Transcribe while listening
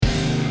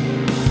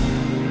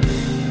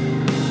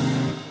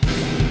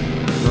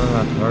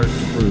Rock Hard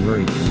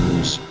Brewery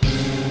News.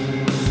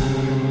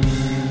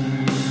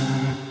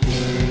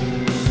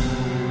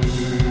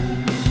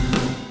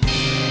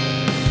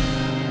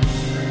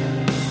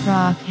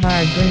 Rock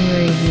Hard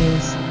Brewery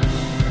Reviews.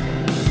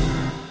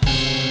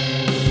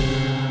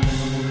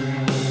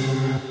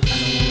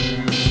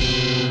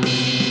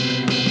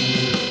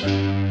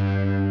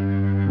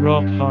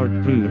 Rock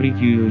Hard Brew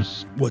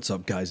Reviews. What's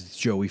up, guys? It's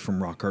Joey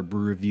from Rock Hard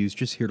Brew Reviews.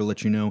 Just here to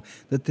let you know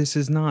that this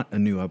is not a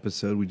new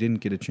episode. We didn't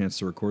get a chance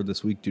to record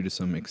this week due to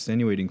some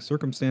extenuating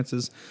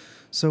circumstances.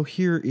 So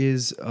here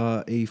is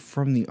a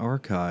from the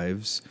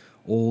archives,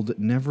 old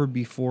never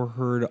before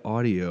heard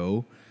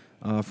audio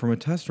from a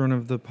test run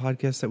of the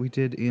podcast that we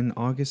did in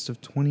August of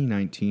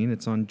 2019.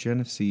 It's on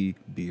Genesee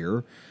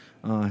beer.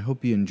 I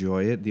hope you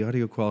enjoy it. The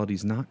audio quality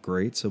is not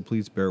great, so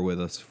please bear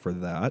with us for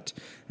that.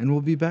 And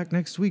we'll be back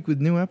next week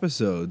with new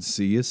episodes.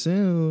 See you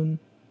soon.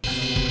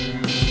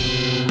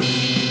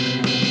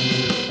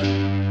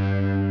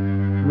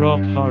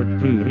 Rock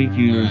Hard Brew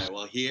Reviews. Alright,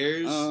 well,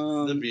 here's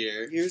the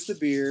beer. Here's the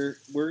beer.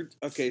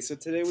 So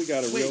today we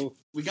got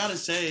We gotta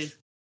say,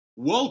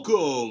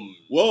 welcome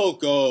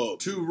welcome.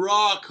 to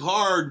Rock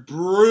Hard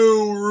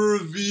Brew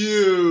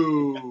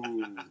Review.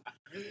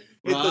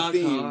 Hit the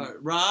theme.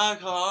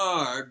 Rock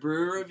Hard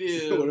Brew What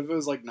Review. if it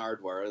was like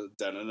Nardwuar?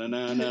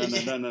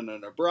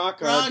 Rock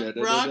hard.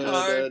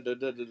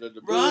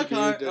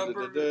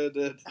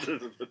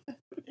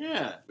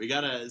 Yeah, we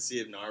gotta see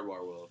if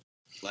Nardwuar will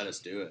let us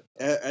do it.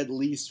 At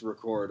least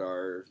record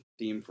our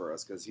theme for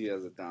us because he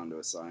has it down to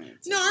a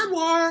science.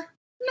 Nardwuar!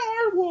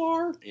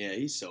 Nardwuar. Yeah,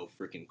 he's so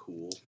freaking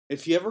cool.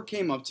 If he ever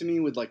came up to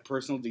me with like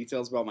personal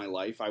details about my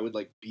life, I would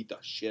like beat the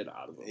shit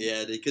out of him.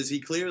 Yeah, because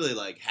he clearly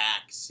like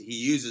hacks. He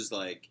uses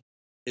like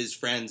his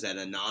friends at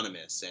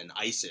Anonymous and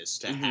ISIS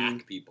to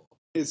hack people.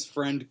 His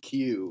friend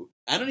Q.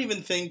 I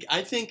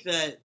think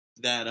that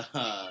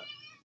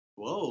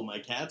whoa, my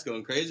cat's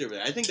going crazy over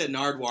there. I think that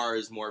Nardwuar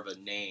is more of a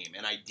name,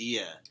 an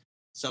idea,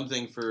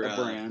 something for A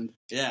brand.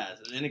 Yeah,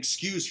 an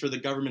excuse for the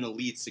government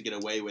elites to get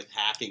away with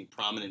hacking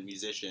prominent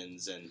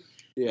musicians and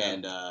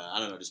I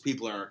don't know, just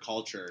people in our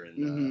culture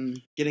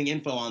and getting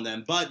info on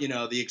them. But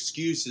the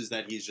excuse is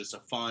that he's just a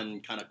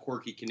fun, kind of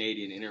quirky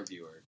Canadian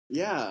interviewer.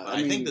 Yeah,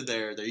 I think that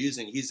they're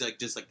using he's like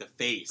just like the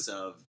face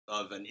of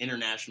an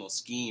international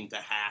scheme to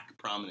hack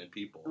prominent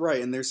people. Right,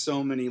 and there's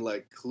so many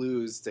like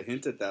clues to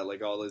hint at that,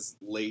 like all this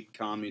late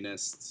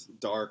communist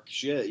dark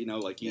shit.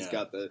 Like he's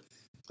got the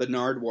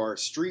Nardwuar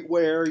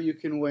streetwear you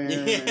can wear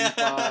and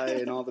buy,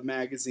 and all the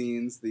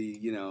magazines. The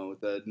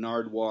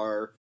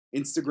Nardwuar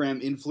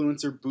Instagram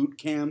influencer boot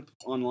camp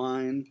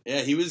online.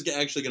 Yeah, he was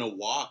actually going to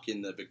walk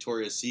in the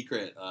Victoria's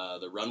Secret,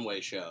 the runway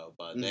show,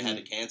 but they had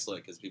to cancel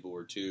it because people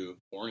were too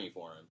horny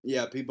for him.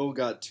 Yeah, people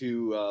got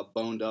too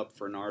boned up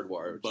for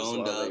Nardwuar, which is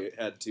why they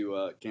had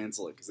to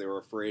cancel it because they were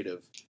afraid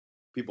of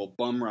people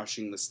bum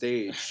rushing the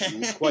stage,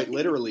 quite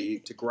literally,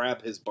 to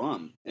grab his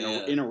bum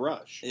in a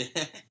rush.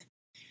 Yeah.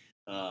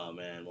 Oh,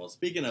 man. Well,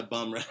 speaking of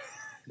bum rush...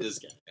 This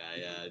guy.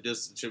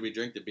 Should we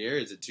drink the beer?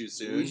 Is it too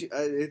soon?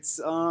 It's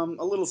a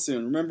little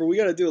soon. Remember, we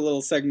got to do a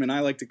little segment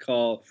I like to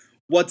call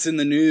 "What's in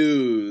the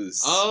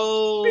News."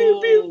 Oh,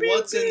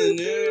 what's in the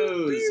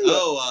news?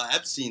 Oh,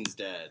 Epstein's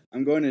dead.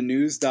 I'm going to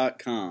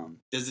news.com.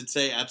 Does it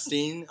say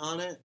Epstein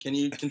on it? Can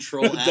you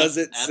control? Does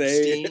it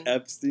say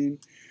Epstein?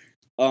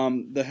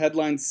 The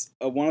headlines.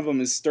 One of them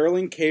is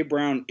Sterling K.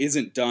 Brown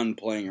isn't done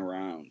playing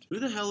around. Who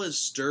the hell is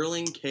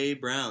Sterling K.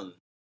 Brown?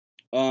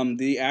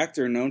 The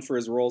actor known for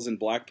his roles in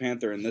Black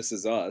Panther and This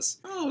Is Us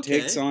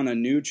takes on a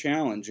new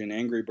challenge in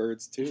Angry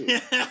Birds 2.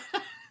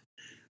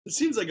 It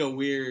seems like a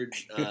weird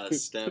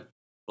step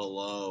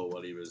below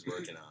what he was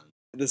working on.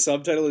 The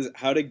subtitle is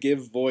How to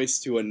Give Voice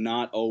to a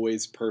Not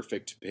Always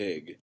Perfect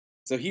Pig.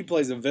 So he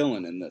plays a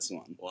villain in this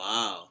one.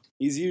 Wow.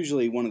 He's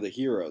usually one of the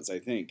heroes, I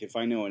think, if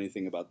I know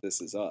anything about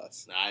This Is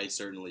Us. I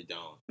certainly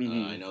don't.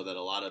 I know that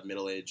a lot of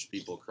middle-aged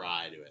people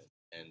cry to it,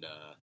 and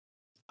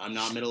I'm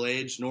not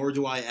middle-aged, nor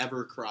do I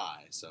ever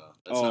cry, so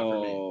that's not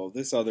for me. Oh,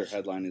 this other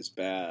headline is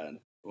bad.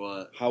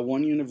 What? How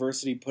one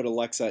university put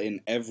Alexa in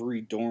every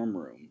dorm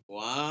room.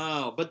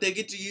 Wow, but they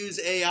get to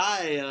use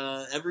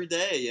AI every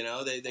day.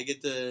 They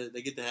get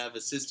to have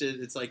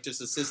assisted. It's like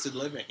just assisted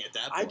living at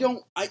that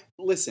point.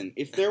 Listen.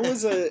 If there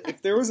was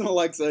an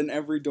Alexa in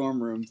every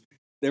dorm room,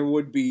 there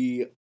would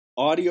be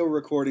audio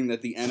recording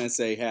that the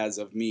NSA has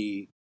of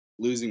me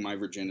losing my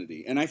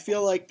virginity, and I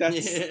feel like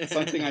that's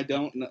something I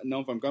don't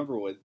know if I'm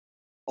comfortable with.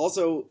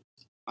 Also,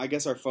 I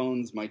guess our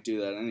phones might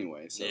do that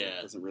anyway, so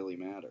it doesn't really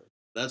matter.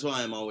 That's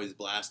why I'm always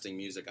blasting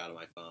music out of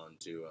my phone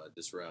to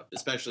disrupt,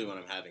 especially when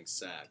I'm having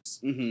sex.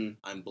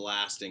 I'm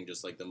blasting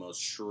just like the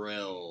most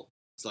shrill,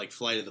 it's like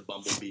Flight of the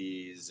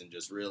Bumblebees and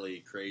just really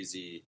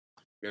crazy,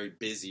 very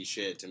busy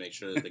shit to make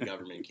sure that the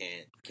government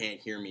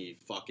can't hear me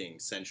fucking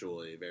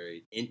sensually,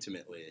 very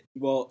intimately.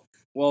 Well,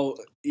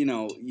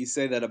 you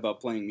say that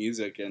about playing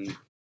music, and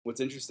what's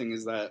interesting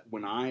is that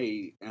when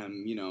I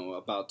am,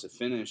 about to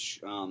finish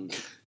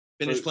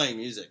Finish playing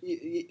music.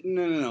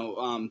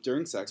 No.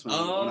 During sex, when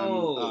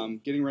I'm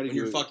getting ready when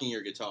to you're fucking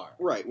your guitar.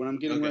 Right, when I'm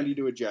getting ready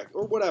to eject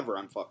or whatever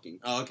I'm fucking.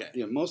 Oh, okay.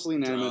 Mostly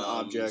inanimate Drums,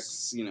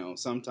 objects.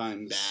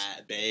 Sometimes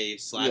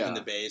bass, slapping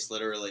the bass,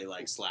 literally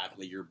like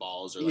slapping your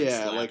balls or like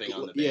slapping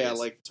on the bass. Yeah,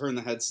 like turn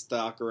the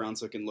headstock around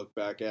so I can look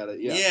back at it.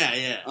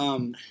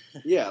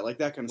 Yeah, like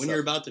that kind of when stuff.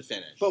 You're about to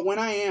finish. But when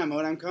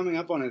I'm coming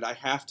up on it, I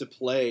have to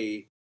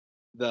play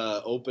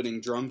the opening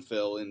drum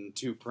fill in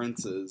Two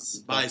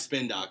Princes by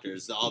Spin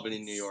Doctors, the Albany,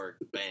 New York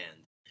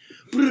band.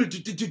 I have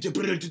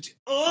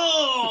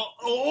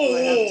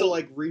to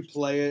like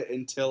replay it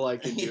until I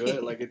can do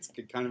it. Like it's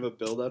kind of a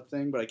build-up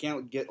thing, but I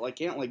can't get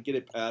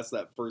it past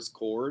that first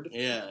chord.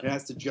 Yeah, it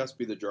has to just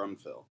be the drum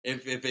fill.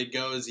 If it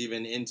goes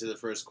even into the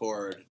first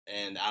chord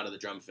and out of the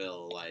drum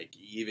fill, like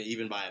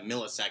even by a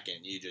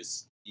millisecond, you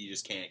just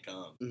can't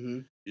come.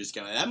 Mm-hmm. You just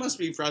can't. That must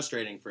be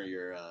frustrating for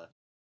your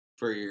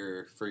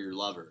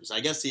lovers.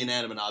 I guess the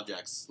inanimate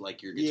objects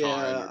like your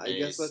guitar and your bass. I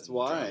guess that's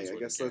why.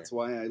 That's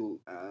why I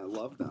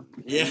love them.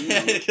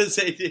 Yeah, because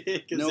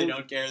they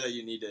don't care that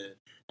you need to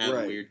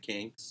have weird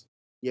kinks.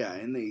 Yeah,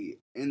 and they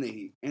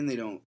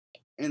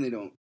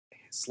don't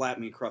slap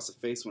me across the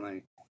face when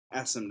I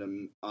ask them to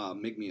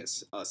make me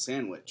a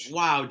sandwich.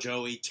 Wow,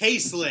 Joey,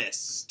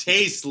 tasteless.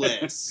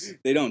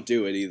 They don't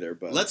do it either.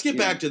 But let's get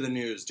back to the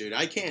news, dude.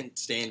 I can't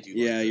stand you.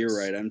 Yeah, you're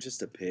right. I'm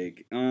just a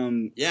pig.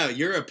 Yeah,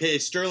 you're a pig.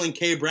 Sterling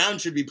K. Brown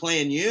should be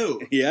playing you.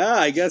 Yeah,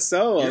 I guess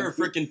so. You're a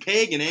freaking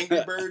pig in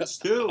Angry Birds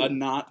too. A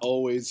not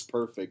always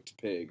perfect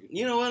pig.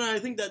 You know what? I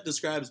think that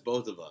describes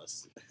both of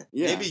us.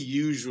 Yeah. Maybe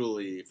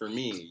usually for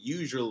me,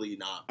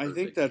 not. I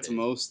think that's pig.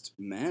 Most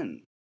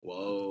men.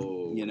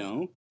 Whoa.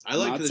 I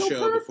liked the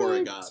show before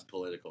it got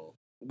political.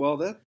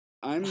 Well,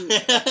 I'm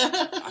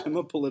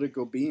a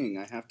political being.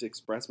 I have to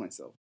express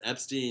myself.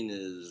 Epstein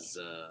is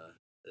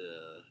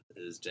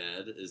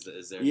dead.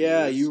 Is there?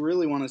 Yeah, news? you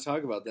really want to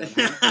talk about that?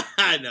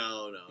 Huh?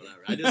 No, not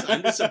right.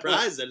 I'm just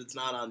surprised that it's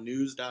not on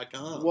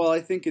news.com. Well,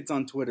 I think it's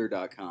on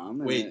twitter.com.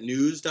 Wait,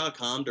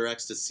 news.com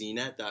directs to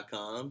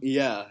cnet.com?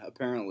 Yeah,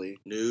 apparently.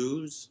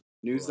 News.cnet.com.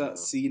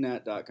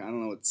 I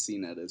don't know what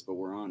CNET is, but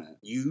we're on it.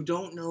 You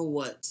don't know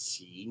what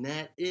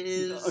CNET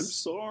is? I'm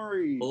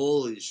sorry.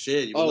 Holy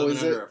shit, you've been living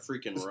under a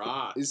freaking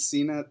rock. Is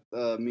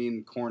CNET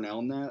mean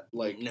Cornell net?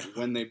 Like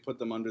when they put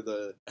them under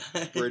the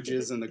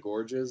bridges and the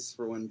gorges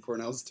for when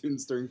Cornell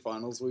students during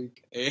finals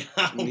week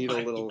need a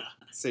little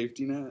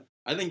safety net?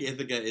 I think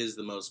Ithaca is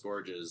the most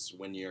gorgeous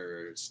when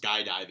you're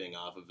skydiving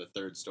off of a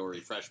third-story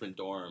freshman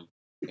dorm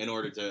in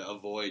order to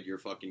avoid your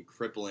fucking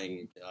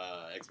crippling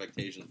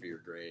expectations for your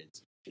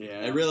grades.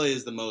 Yeah, it really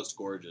is the most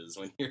gorgeous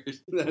when you're.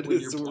 That when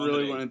is you're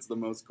really when it's the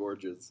most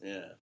gorgeous.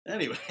 Yeah.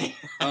 Anyway.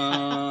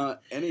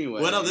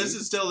 Anyway. Well, no, this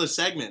is still the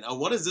segment.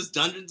 What is this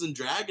Dungeons and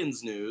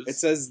Dragons news? It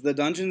says the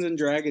Dungeons and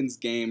Dragons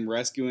game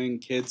rescuing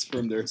kids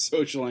from their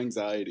social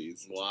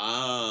anxieties.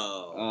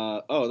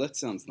 Wow. That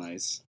sounds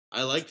nice.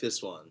 I like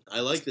this one. I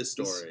like this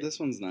story.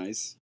 This one's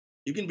nice.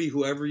 You can be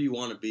whoever you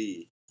want to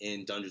be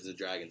in Dungeons and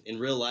Dragons. In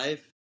real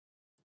life,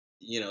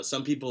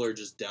 some people are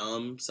just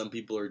dumb. Some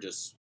people are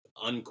just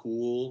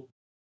uncool.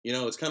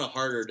 It's kind of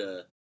harder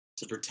to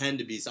pretend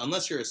to be,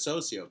 unless you're a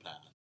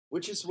sociopath.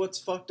 Which is what's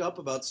fucked up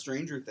about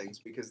Stranger Things,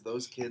 because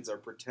those kids are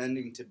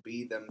pretending to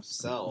be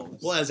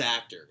themselves. Well, as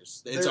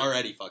actors, it's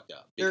already fucked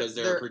up, because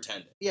they're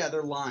pretending. Yeah,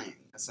 they're lying,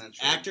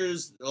 essentially.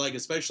 Actors,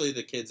 especially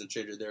the kids in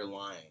Stranger, they're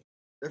lying.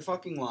 They're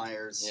fucking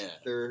liars. Yeah.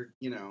 They're,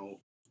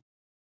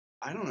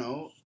 I don't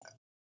know.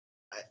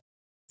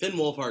 Finn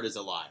Wolfhard is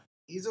a liar.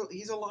 He's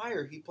a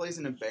liar. He plays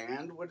in a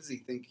band. What does he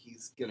think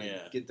he's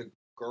gonna get the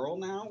girl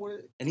now?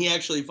 And he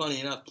actually, funny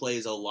enough,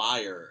 plays a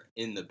lyre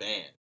in the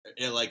band,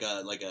 like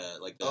a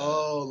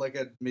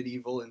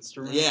medieval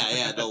instrument.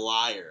 Yeah, the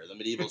lyre, the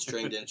medieval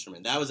stringed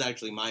instrument. That was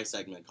actually my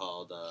segment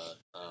called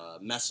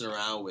 "Messing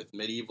Around with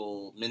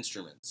Medieval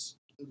Instruments."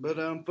 But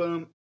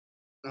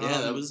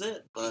yeah, that was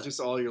it. But just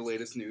all your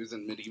latest news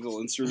and medieval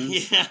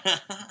instruments. Yeah.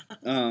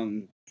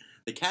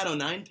 The Cat O'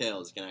 Nine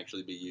Tails can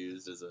actually be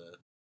used as a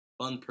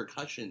fun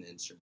percussion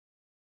instrument.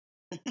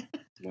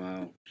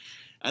 Wow.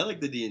 I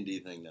like the D&D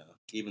thing, though,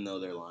 even though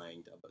they're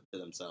lying to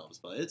themselves.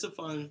 But it's a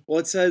fun... Well,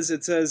 it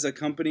says a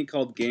company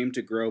called Game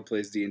to Grow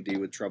plays D&D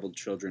with troubled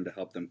children to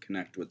help them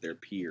connect with their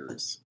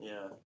peers.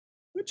 Yeah.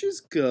 Which is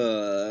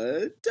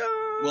good.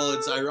 Well,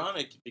 it's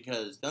ironic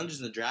because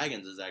Dungeons &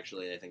 Dragons is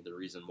actually, I think, the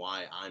reason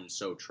why I'm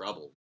so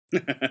troubled.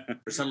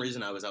 For some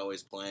reason, I was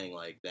always playing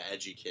the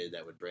edgy kid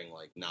that would bring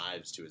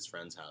knives to his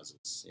friends'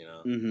 houses.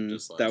 Mm-hmm.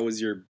 Just that was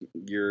your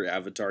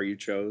avatar you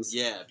chose.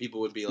 Yeah,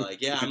 people would be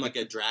like, "Yeah, I'm a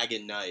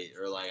dragon knight,"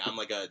 or I'm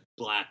a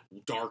black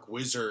dark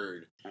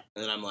wizard, and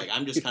then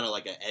I'm just kind of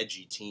an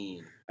edgy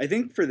teen. I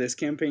think for this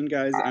campaign,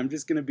 guys, I'm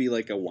just gonna be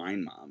a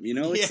wine mom.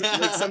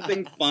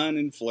 Something fun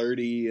and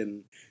flirty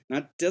and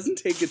doesn't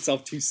take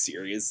itself too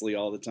seriously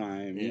all the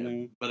time.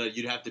 Yeah. But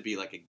you'd have to be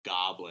a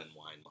goblin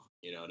wine mom.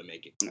 To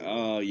make it cool.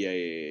 Oh,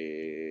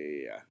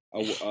 yeah.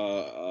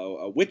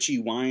 A witchy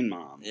wine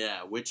mom.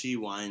 Yeah, witchy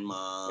wine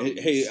mom.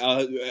 Hey,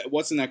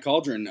 what's in that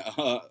cauldron?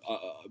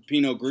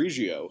 Pinot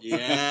Grigio.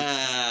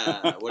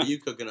 Yeah. What are you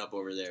cooking up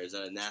over there? Is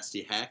that a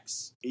nasty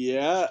hex?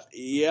 Yeah.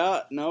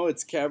 No,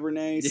 it's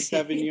Cabernet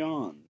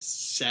Sauvignon.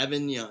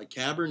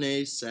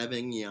 Cabernet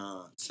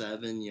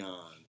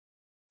Sauvignon.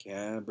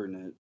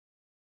 Cabernet.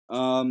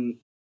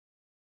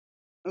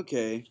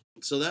 Okay.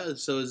 So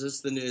is this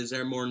the news? Is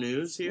there more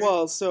news here?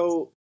 Well,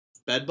 so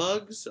bed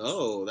bugs?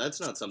 Oh, that's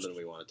not something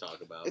we want to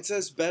talk about. it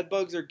says bed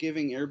bugs are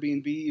giving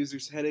Airbnb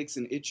users headaches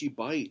and itchy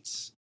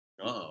bites.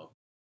 Oh.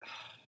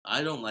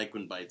 I don't like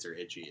when bites are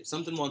itchy. If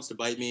something wants to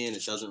bite me and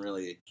it doesn't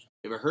really,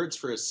 if it hurts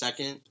for a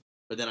second,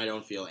 but then I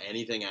don't feel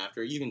anything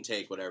after, you can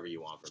take whatever you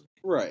want from me.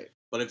 Right.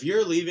 But if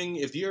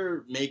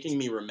you're making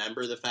me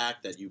remember the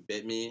fact that you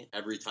bit me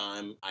every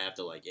time I have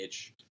to like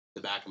itch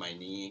the back of my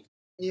knee,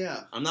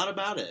 Yeah. I'm not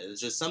about it.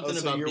 It's just something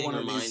about being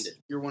reminded.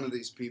 You're one of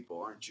these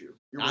people, aren't you?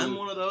 I'm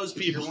one of those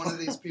people. You're one of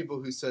these people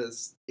who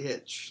says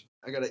itch.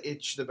 I gotta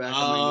itch the back of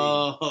my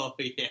Oh,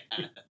 yeah.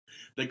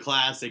 The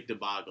classic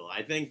debacle.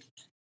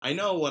 I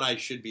know what I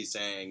should be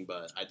saying,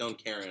 but I don't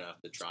care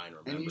enough to try and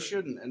remember. knee. And you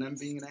shouldn't, and I'm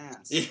being an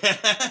ass. Yeah.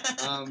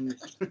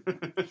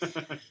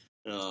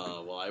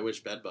 Well, I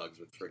wish bed bugs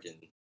would freaking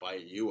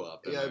bite you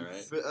up. Am I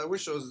right? I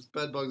wish those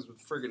bed bugs would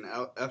friggin'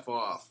 F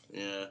off.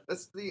 Yeah.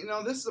 This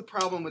is the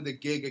problem with the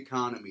gig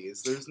economy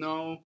is there's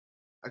no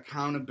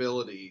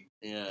accountability.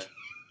 Yeah.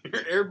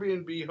 Your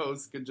Airbnb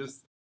host could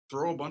just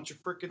throw a bunch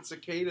of frickin'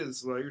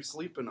 cicadas while you're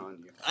sleeping on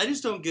you. I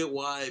just don't get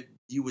why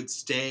you would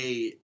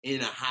stay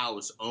in a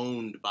house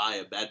owned by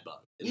a bed bug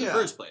in the Yeah.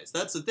 first place.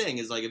 That's the thing,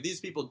 is like if these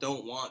people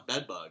don't want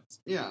bed bugs,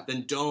 Yeah.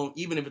 then don't,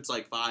 even if it's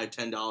like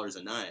 $5-10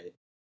 a night.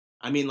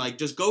 I mean, like,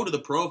 just go to the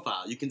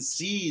profile. You can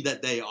see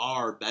that they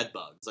are bed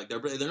bugs. Like, they're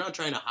not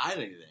trying to hide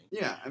anything.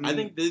 Yeah. I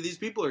think these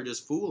people are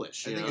just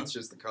foolish. I you think know? it's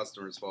just the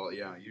customer's fault.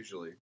 Yeah,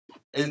 usually.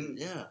 And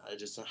yeah, I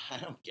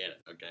don't get it.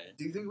 Okay.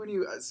 Do you think when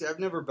you see? I've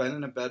never been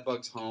in a bed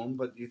bug's home,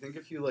 but do you think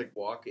if you like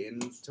walk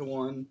into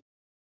one,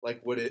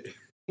 like would it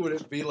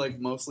be like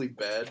mostly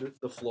bed?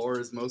 The floor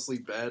is mostly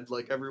bed,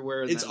 like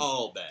everywhere. And It's then,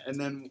 all bed. And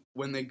then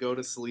when they go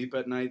to sleep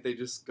at night, they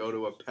just go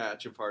to a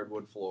patch of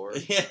hardwood floor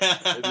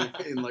Yeah.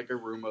 in like a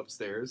room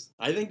upstairs.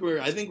 I think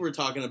we're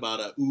talking about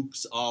a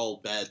oops all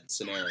bed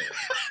scenario.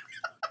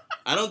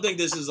 I don't think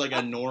this is like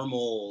a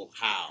normal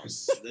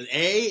house.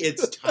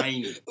 It's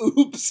tiny.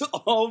 Oops,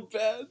 all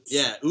beds.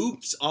 Yeah,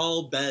 oops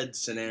all bed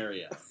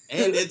scenario.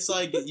 And it's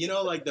like,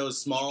 like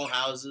those small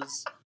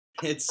houses.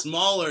 It's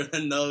smaller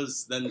than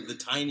the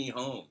tiny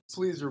homes.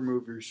 Please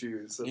remove your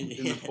shoes in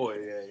the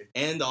foyer.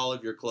 And all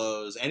of your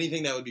clothes.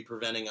 Anything that would be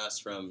preventing us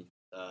from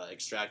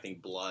extracting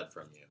blood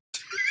from you.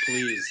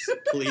 Please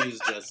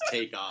just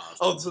take off.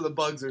 Oh, so the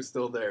bugs are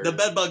still there. The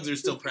bed bugs are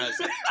still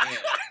present. Yeah.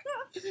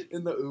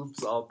 In the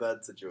oops all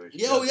bed situation.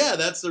 Yeah, oh yeah,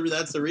 that's the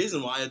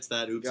reason why it's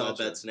that oops all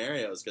Gotcha. bed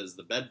scenario, is because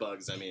the bed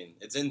bugs, I mean,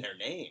 it's in their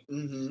name.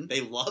 Mm-hmm.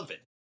 They love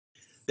it.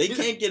 They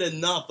can't get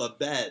enough of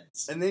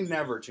beds. And they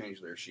never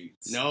change their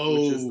sheets. No.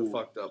 Which is the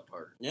fucked up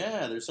part.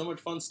 Yeah, there's so much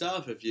fun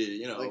stuff if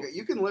you know. Like,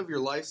 you can live your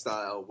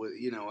lifestyle with,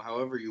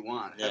 however you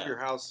want. Yeah. Have your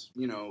house,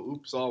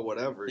 oops all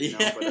whatever,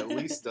 Yeah. but at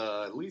least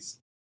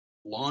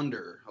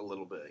launder a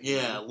little bit.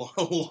 Yeah,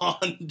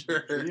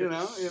 launder. You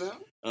know?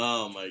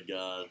 Oh my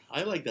god.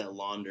 I like that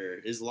launder.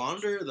 Is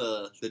launder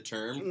the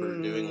term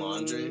for doing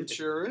laundry? It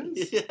sure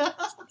is. Yeah.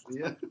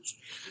 Yeah.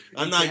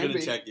 I'm It not can going to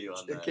be. check you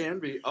on that. It can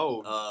be.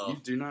 Oh, Oh. you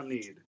do not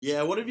need.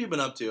 Yeah, what have you been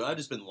up to? I've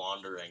just been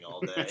laundering all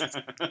day.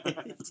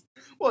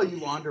 Well, you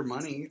launder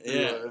money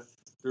Yeah.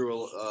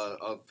 through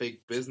a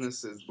fake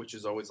business, which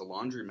is always a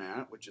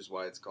laundromat, which is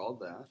why it's called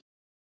that.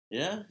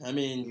 Yeah, I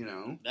mean,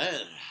 that,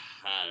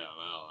 I don't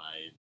know.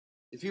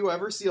 If you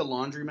ever see a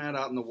laundromat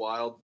out in the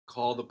wild,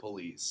 call the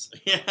police.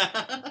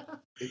 Yeah.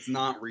 It's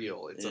not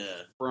real. It's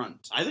Yeah. a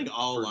front. I think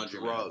all For laundromats.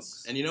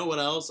 drugs. And you know what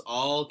else?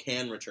 All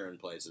can return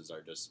places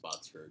are just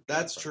spots for.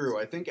 That's drug true.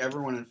 I think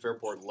everyone in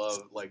Fairport in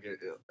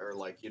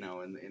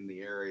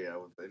the area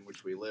in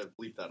which we live,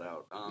 bleep that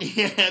out. friends.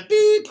 Yeah,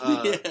 beep.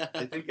 Yeah.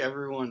 I think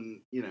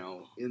everyone,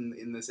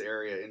 in this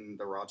area, in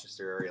the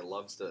Rochester area,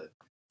 loves to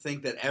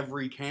think that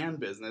every can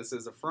business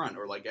is a front,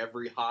 or like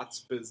every Hots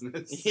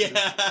business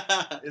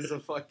Yeah. is a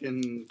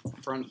fucking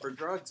front for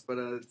drugs. But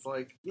it's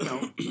like,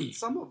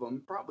 some of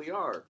them probably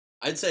are.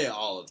 I'd say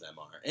all of them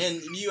are,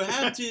 and you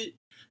have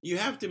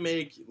to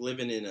make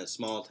living in a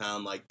small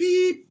town like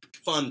beep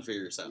fun for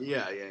yourself.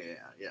 Yeah.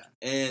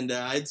 And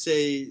I'd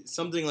say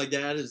something like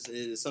that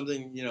is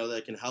something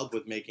that can help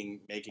with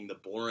making the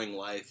boring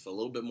life a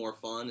little bit more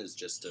fun. Is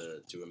just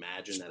to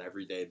imagine that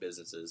everyday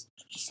businesses,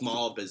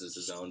 small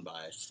businesses owned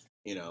by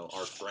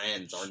our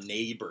friends, our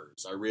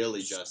neighbors, are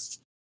really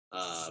just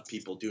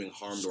people doing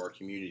harm to our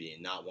community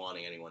and not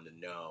wanting anyone to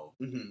know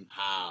Mm-hmm.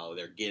 how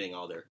they're getting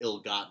all their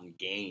ill-gotten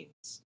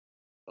gains.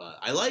 But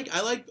I like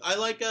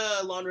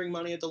laundering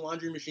money at the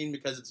laundry machine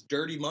because it's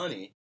dirty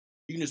money.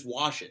 You can just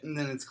wash it. And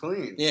then it's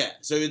clean. Yeah,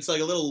 so it's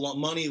like a little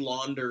money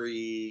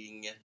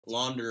laundering.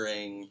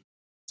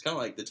 It's kind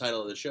of like the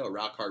title of the show,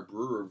 Rock Hard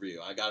Brew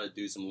Review. I got to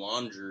do some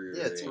laundry.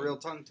 Yeah, it's a real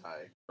tongue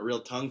tie. A real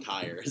tongue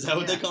tire. Is that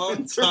what they call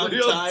them? It's a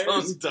real tires?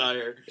 tongue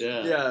tire.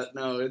 Yeah. Yeah,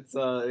 no,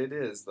 it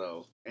is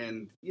though.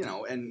 And,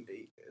 and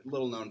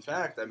little known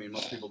fact, I mean,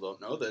 most people don't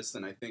know this,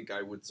 and I think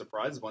I would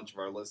surprise a bunch of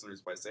our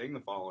listeners by saying the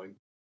following,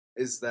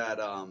 is that,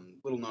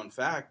 little known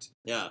fact.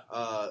 Yeah.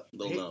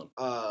 Little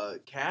known.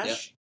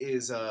 Cash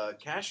is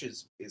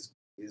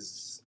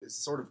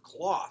sort of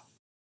cloth.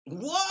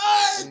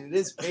 What? And it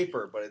is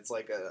paper, but it's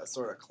like a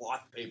sort of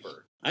cloth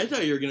paper. I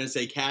thought you were going to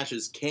say Cash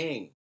is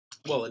king.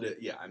 Well, it is,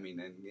 yeah, I mean,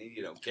 and,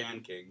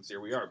 Can Kings,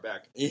 here we are,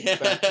 back Yeah.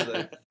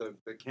 to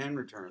the can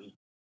return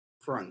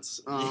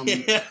fronts.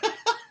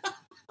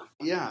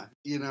 Yeah,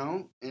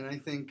 and I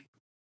think...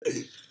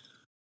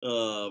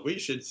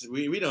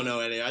 we don't know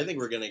any. I think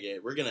we're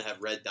gonna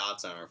have red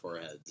dots on our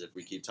foreheads if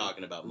we keep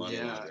talking about money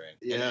laundering.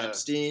 Yeah. And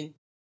Epstein.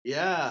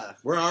 Yeah.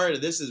 We're on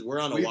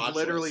a We've watch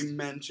literally list.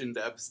 mentioned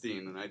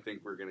Epstein, and I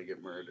think we're gonna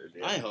get murdered.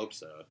 Yeah. I hope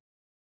so.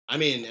 I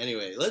mean,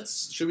 anyway,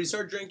 should we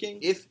start drinking?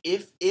 If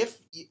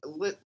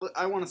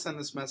I want to send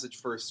this message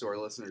first to our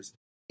listeners.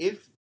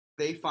 If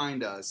they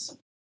find us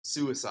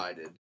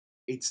suicided,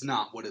 it's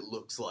not what it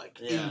looks like.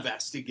 Yeah.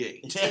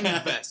 Investigate.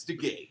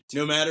 Investigate.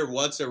 No matter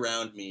what's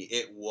around me,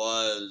 it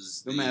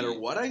was. No matter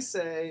what I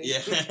say.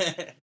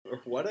 Yeah. Or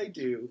what I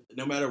do.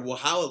 No matter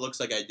how it looks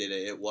like I did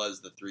it, it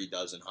was the 3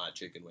 dozen hot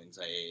chicken wings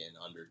I ate in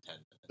under 10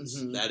 minutes.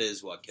 Mhm. That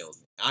is what killed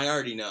me. I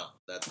already know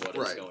that's what is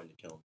Right. going to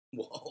kill me.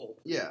 Whoa.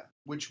 Yeah,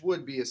 which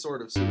would be a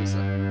sort of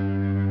suicide.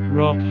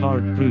 Rock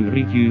Hard Brew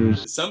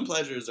Reviews. Some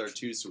pleasures are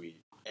too sweet.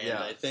 And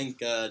Yeah. I think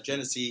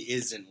Genesee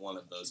isn't one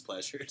of those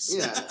pleasures.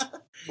 Yeah.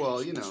 Well,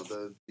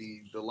 the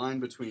line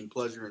between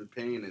pleasure and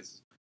pain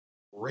is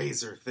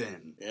razor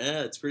thin.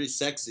 Yeah, it's pretty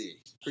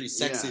sexy. Pretty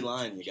sexy Yeah.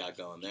 line you got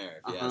going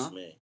there, if you ask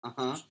me.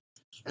 Uh-huh.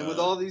 And with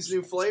all these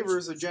new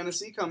flavors of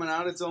Genesee coming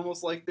out, it's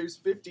almost like there's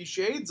 50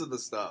 shades of the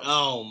stuff.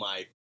 Oh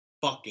my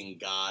fucking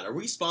god. Are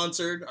we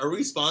sponsored? Are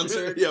we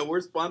sponsored? Yeah,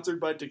 we're sponsored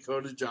by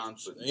Dakota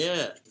Johnson.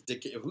 Yeah.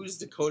 Who's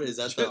Dakota? Is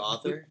that the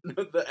author?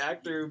 The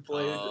actor who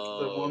played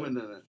the woman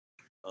in it.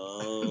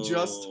 Oh.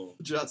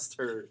 Just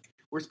her.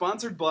 We're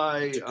sponsored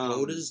by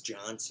Dakota's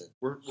Johnson.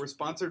 We're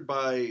sponsored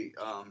by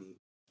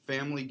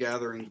Family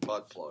Gathering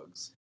butt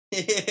plugs.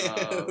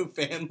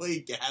 Family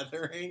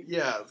gathering?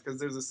 Yeah, because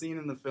there's a scene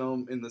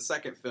in the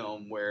second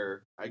film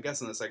where, I guess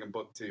in the second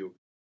book too,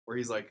 where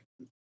he's like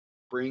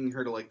bringing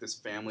her to like this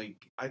family.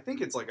 I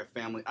think it's like a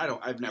family.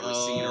 I've never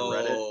seen or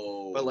read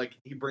it, but like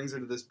he brings her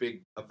to this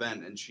big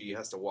event and she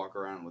has to walk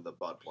around with a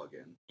butt plug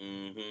in.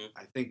 Mm-hmm.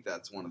 I think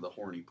that's one of the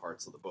horny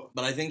parts of the book.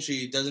 But I think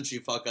she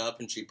fuck up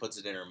and she puts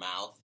it in her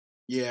mouth.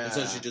 Yeah. And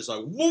so she just like,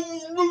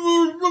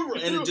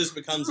 and it just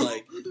becomes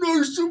like,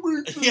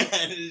 yeah,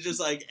 and it's just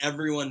like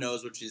everyone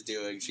knows what she's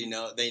doing.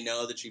 They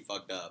know that she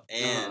fucked up,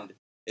 and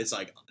it's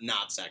like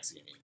not sexy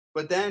anymore.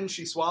 But then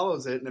she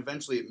swallows it, and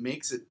eventually it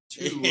makes it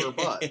to her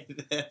butt.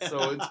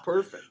 So it's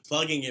perfect.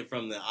 Plugging it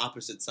from the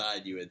opposite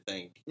side, you would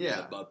think Yeah.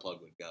 the butt plug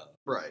would go.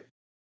 Right.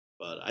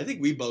 But I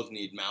think we both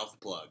need mouth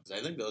plugs. I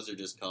think those are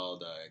just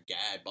called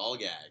ball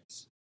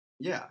gags.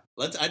 Yeah.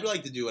 I'd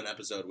like to do an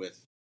episode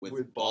with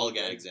ball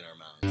gags in our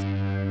mouths.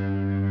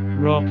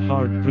 Rock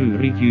Hard Brew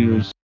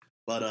Reviews.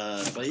 But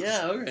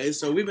yeah, okay.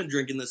 So we've been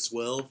drinking this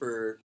swill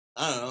for,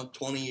 I don't know,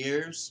 20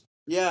 years.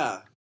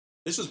 Yeah.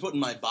 This was put in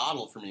my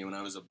bottle for me when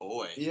I was a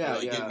boy. Yeah,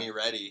 to, yeah. Get me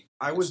ready.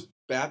 I was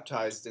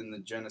baptized in the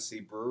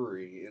Genesee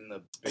Brewery in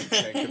the big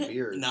tank of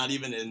beer. Not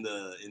even in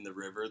the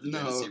river, the No,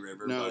 Genesee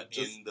River, no, but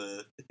just-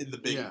 in the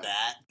big Yeah.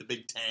 vat, the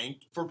big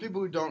tank. For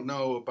people who don't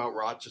know about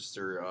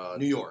Rochester,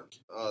 New York.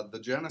 the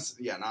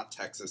Genesee, not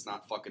Texas,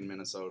 not fucking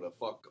Minnesota.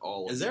 Fuck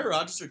all of Is there a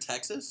Rochester,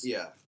 Texas?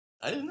 Yeah.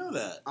 I didn't know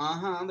that.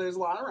 There's a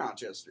lot of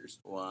Rochesters.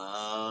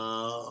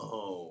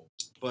 Wow.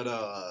 But,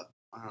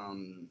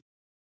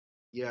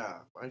 yeah,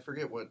 I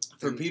forget what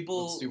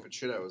stupid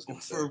shit I was going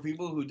to say. For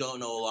people who don't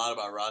know a lot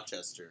about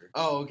Rochester,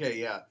 Oh, okay,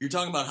 yeah. you're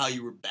talking about how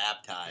you were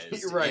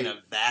baptized Right. in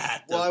a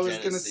vat. Well, of I was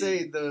going to Genesee.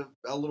 say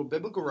a little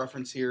biblical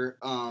reference here.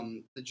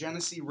 The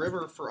Genesee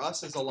River for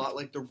us is a lot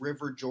like the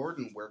River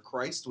Jordan, where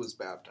Christ was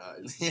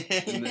baptized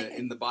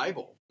in the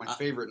Bible. My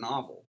favorite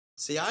novel.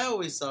 See, I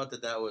always thought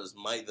that was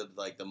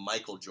the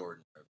Michael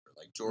Jordan River.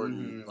 Like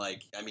Jordan,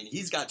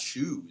 he's got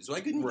shoes.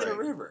 Why couldn't he get a Right.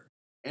 river?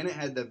 And it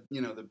had the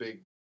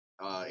big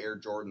Air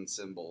Jordan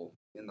symbol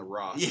in the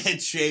rocks. Yeah,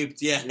 it's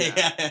shaped. Yeah, Yeah.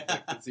 yeah.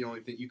 Like, that's the only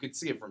thing you could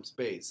see it from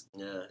space.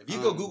 Yeah. If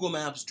you go Google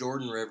Maps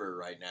Jordan River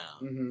right now,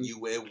 Mhm.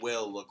 it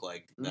will look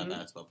like that Mhm.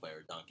 basketball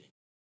player dunking.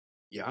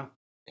 Yeah.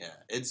 Yeah,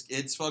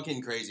 it's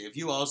fucking crazy. If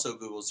you also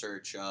Google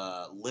search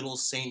Little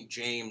St.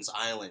 James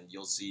Island,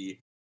 you'll see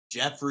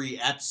Jeffrey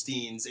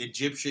Epstein's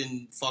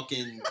Egyptian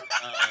fucking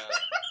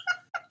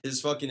his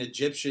fucking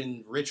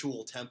Egyptian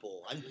ritual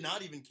temple. I'm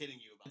not even kidding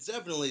you. It's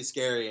definitely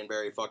scary and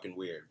very fucking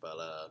weird, but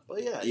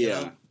yeah, you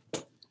know,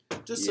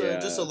 just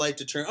a light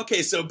to turn.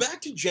 Okay, so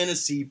back to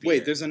Genesee beer.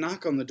 Wait, there's a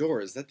knock on the door.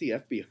 Is that the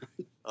FBI?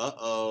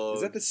 Uh-oh.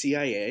 Is that the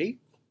CIA?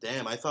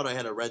 Damn, I thought I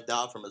had a red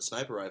dot from a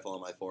sniper rifle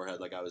on my forehead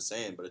like I was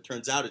saying, but it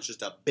turns out it's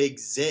just a big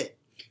zit.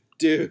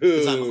 Dude.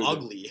 Because I'm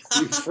ugly.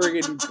 You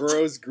friggin'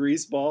 gross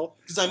greaseball.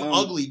 Because I'm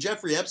ugly.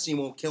 Jeffrey Epstein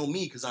won't kill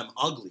me because I'm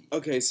ugly.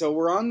 Okay, so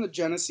we're on the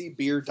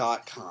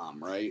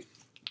GeneseeBeer.com, right?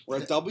 We're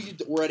at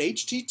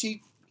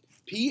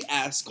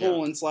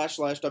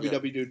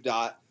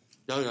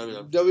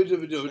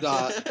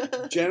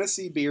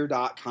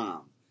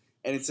https://www.geneseebeer.com.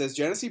 And it says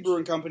Genesee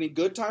Brewing Company,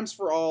 good times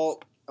for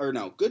all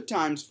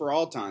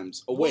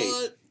times. Oh, wait.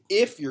 What?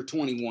 If you're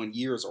 21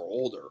 years or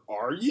older,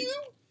 are you?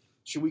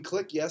 Should we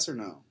click yes or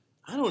no?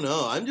 I don't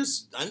know. I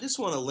just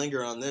want to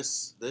linger on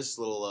this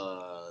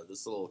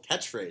little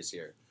catchphrase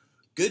here.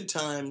 Good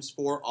times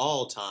for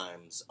all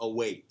times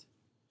await.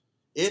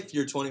 If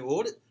you're 20,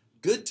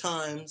 good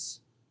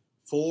times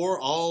for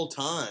all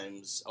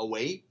times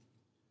await.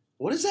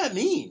 What does that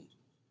mean?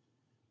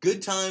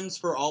 Good times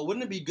for all.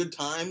 Wouldn't it be good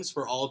times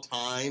for all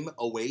time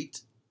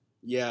await?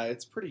 Yeah,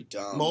 it's pretty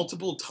dumb.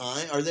 Multiple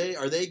time. Are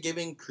they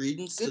giving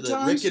credence good to the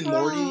Rick and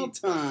Morty?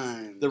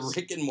 Times. The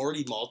Rick and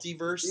Morty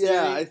multiverse?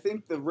 Yeah, theory? I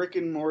think the Rick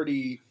and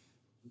Morty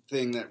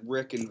thing that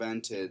Rick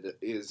invented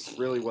is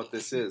really what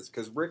this is,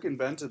 because Rick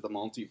invented the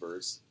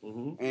multiverse,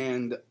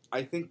 and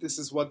I think this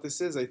is what this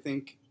is. I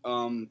think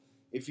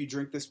if you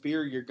drink this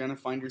beer, you're gonna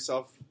find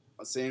yourself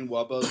saying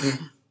 "wubba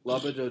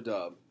lubba da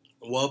dub."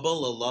 Wubba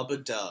la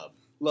lubba dub.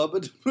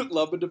 Lubba da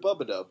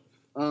bubba dub.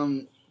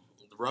 The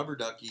rubber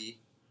ducky.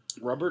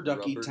 Rubber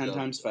ducky Rubber 10 duck.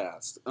 times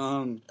fast.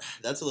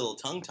 That's a little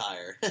tongue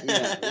tire.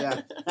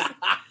 Yeah.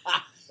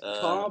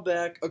 Call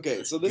back.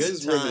 Okay, so this good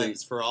is riveting.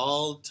 times for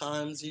all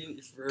times.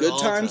 Good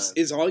times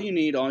is all you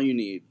need. All you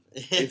need.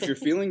 If you're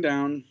feeling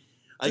down,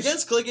 I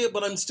guess click it.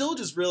 But I'm still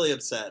just really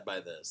upset by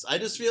this. I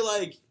just feel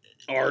like.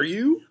 Are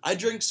you? I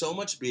drink so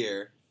much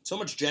beer, so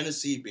much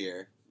Genesee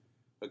beer.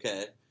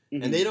 Okay.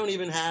 Mm-hmm. And they don't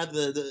even have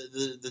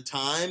the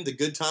time, the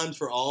good times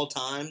for all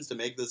times to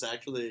make this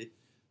actually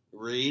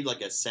read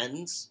like a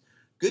sentence.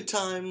 Good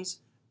times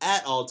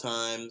at all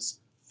times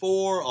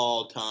for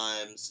all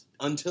times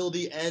until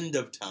the end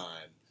of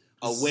time.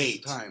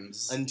 Await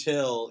times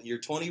until you're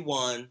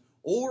 21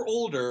 or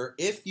older.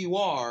 If you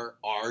are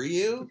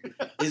you?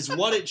 Is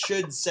what it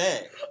should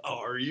say.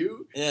 Are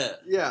you? Yeah.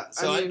 Yeah.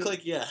 So I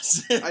click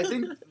yes. I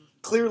think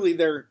clearly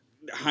they're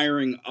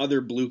hiring other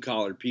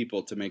blue-collar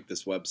people to make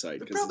this website.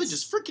 They're probably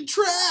just freaking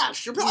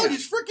trash. They're probably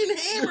just freaking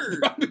hammered. They're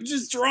probably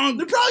just drunk.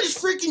 They're probably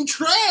just freaking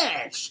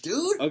trash,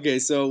 dude. Okay,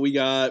 so we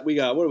got,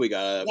 what do we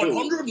got?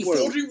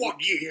 141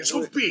 years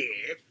of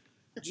beer.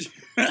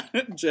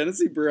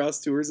 Genesee Brewhouse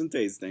Tours and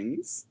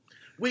Tastings.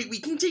 Wait, we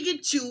can take a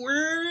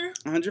tour?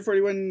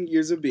 141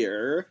 years of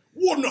beer.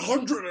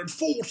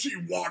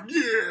 141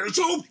 years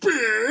of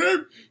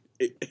beer.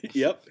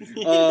 Yep.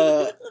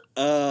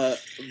 I've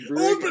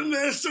been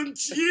there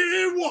since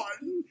year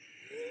one.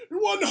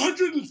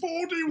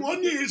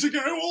 141 years ago,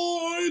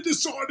 I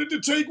decided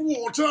to take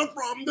water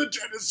from the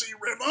Genesee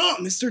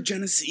River Mr.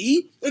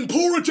 Genesee? and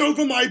pour it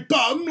over my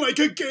bum like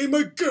a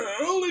gamer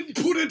girl and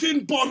put it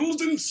in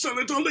bottles and sell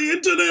it on the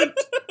internet.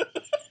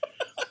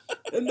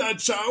 And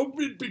that's how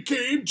it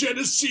became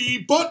Genesee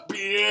Butt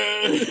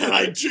Beer. And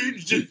I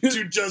changed it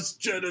to just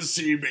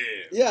Genesee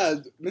Beer. Yeah,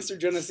 Mr.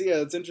 Genesee,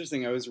 it's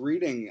interesting. I was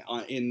reading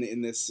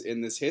in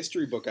this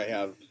history book I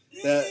have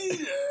that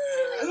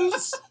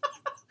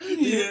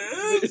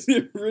Yes.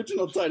 the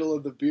original title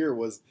of the beer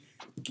was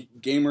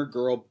Gamer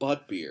Girl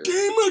Butt Beer.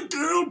 Gamer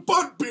Girl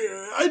Butt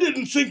Beer. I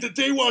didn't think that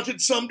they wanted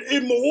some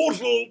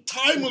immortal,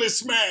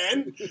 timeless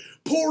man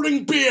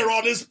pouring beer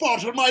on his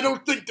bottom. I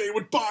don't think they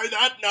would buy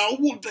that now,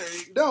 would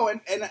they? No, and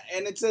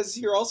it says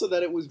here also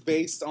that it was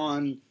based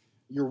on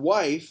your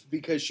wife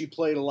because she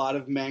played a lot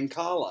of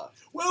Mancala.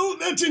 Well,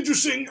 that's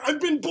interesting.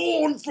 I've been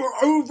born for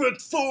over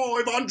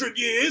 500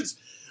 years.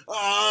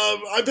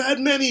 I've had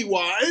many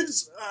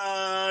wives.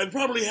 I've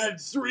probably had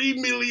 3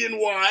 million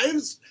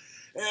wives.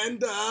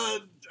 And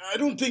I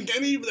don't think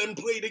any of them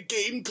played a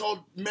game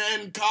called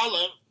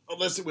Mancala,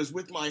 unless it was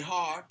with my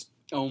heart.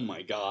 Oh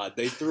my god,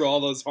 they threw all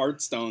those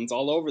heartstones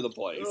all over the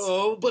place.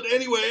 Oh, but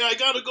anyway, I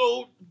gotta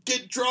go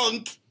get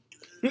drunk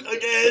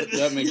again.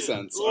 That makes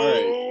sense. All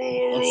right.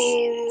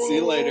 I'll see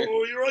you later.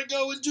 Here I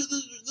go into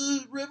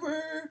the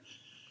river.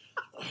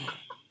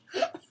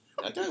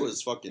 That guy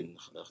was fucking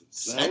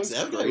sexy.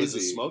 That guy was a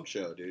crazy. smoke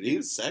show, dude. He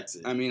was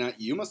sexy. I mean,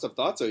 you must have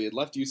thought so. It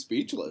left you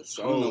speechless.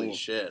 I don't Holy know.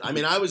 shit. I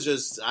mean, I was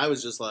just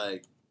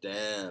like,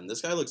 damn,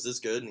 this guy looks this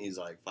good, and he's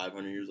like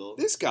 500 years old.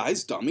 This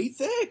guy's dummy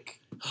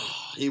thick.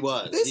 He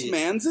was. This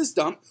man's is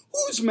dumb.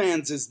 Whose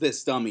man's is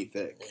this dummy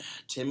thick?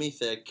 Timmy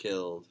Thick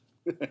killed.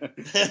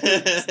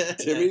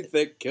 Timmy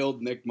Thick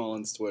killed Nick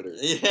Mullins' Twitter.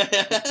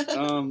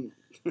 Yeah.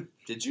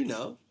 Did you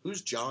know?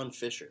 Who's John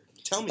Fisher?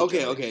 Tell me.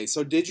 Joey. Okay.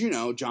 So did you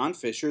know John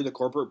Fisher, the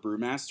corporate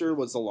brewmaster,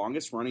 was the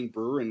longest running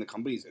brewer in the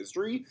company's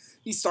history?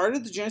 He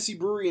started the Genesee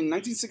Brewery in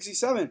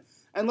 1967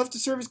 and left to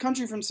serve his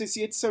country from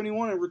 68 to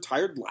 71 and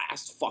retired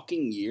last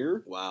fucking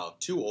year. Wow,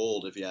 too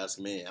old if you ask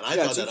me. And I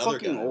thought that other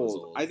guy was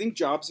old. I think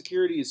job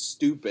security is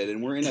stupid,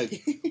 and we're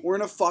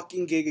in a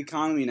fucking gig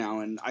economy now,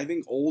 and I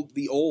think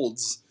the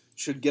olds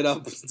should get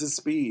up to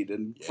speed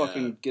and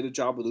fucking get a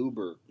job with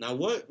Uber. Now,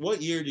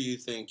 what year do you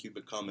think you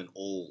become an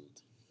old?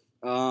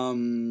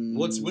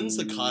 When's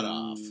the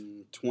cutoff?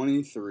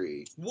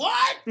 23.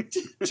 What?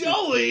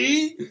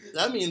 Joey?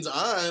 That means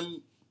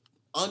I'm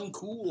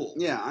uncool.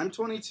 Yeah, I'm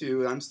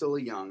 22. I'm still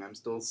young. I'm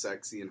still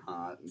sexy and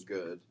hot and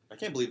good. I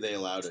can't believe they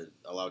allow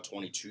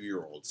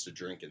 22-year-olds to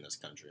drink in this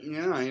country.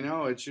 Yeah, I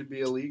know. It should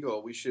be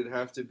illegal. We should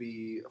have to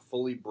be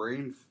fully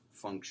brain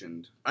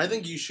functioned. I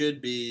think you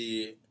should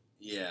be.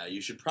 Yeah, you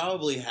should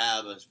probably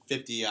have a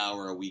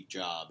 50-hour-a-week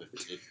job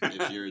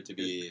if you're to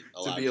be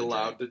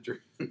allowed to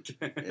drink.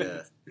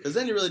 Yeah, because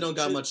then you really don't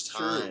got It's much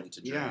true. time to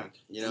drink. Yeah.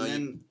 You know, And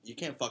then- you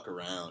can't fuck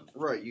around.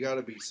 Right, you got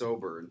to be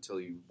sober until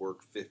you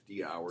work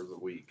 50 hours a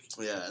week.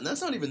 Yeah, and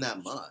that's not even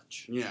that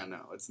much. Yeah,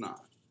 no, it's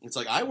not. It's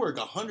like I work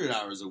 100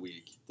 hours a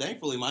week.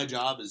 Thankfully, my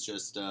job is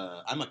just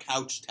I'm a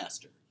couch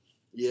tester.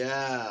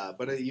 Yeah,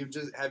 but have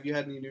you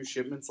had any new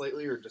shipments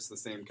lately, or just the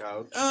same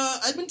couch?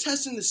 I've been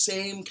testing the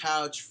same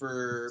couch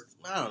for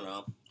I don't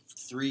know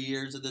 3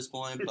 years at this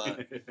point,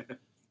 but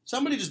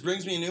somebody just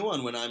brings me a new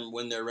one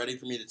when they're ready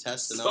for me to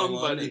test another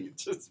one. Somebody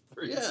just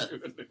brings Yeah.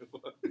 you a new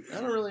one.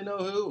 I don't really know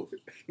who.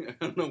 I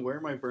don't know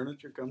where my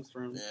furniture comes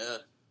from. Yeah,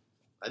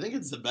 I think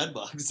it's the bed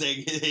bugs.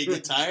 They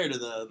get tired of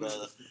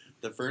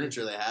the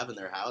furniture they have in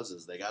their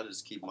houses. They got to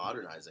just keep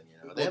modernizing.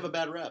 You know, they have a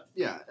bad rep.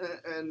 Yeah,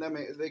 and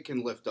they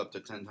can lift up to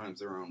 10 times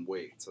their own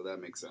weight, so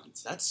that makes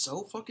sense. That's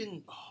so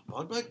fucking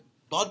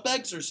bug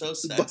bags are so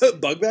sexy.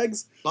 Bug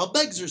bags? Bug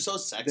bags are so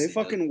sexy. They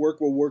fucking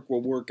work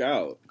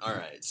out. All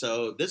right,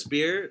 so this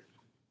beer,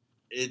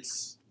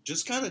 it's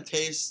just kind of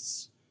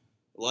tastes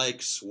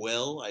like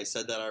swill. I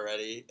said that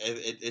already.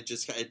 It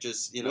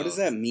just you know. What does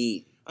that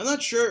mean? I'm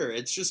not sure.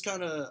 It's just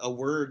kind of a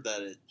word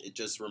that it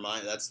just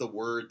reminds. That's the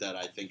word that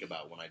I think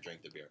about when I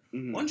drink the beer.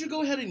 Mhm. Why don't you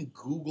go ahead and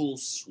Google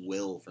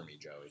swill for me,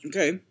 Joey?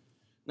 Okay.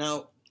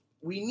 Now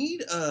we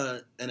need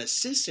an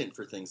assistant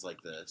for things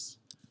like this.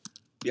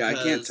 Yeah, I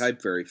can't Because-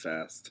 type very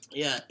fast.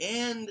 Yeah,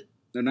 and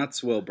They're not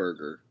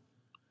Swillburger.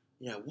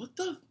 yeah, what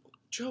the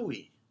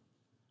Joey?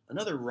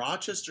 Another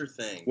Rochester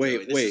thing. Wait,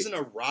 Joey. This wait. isn't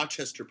a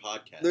Rochester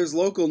podcast. There's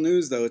local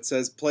news, though. It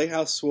says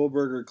Playhouse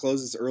Swillburger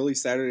closes early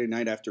Saturday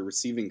night after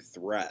receiving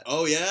threat.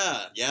 Oh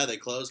yeah, they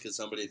closed because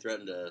somebody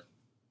threatened to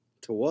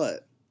To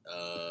what?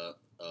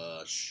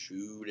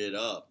 shoot it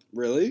up.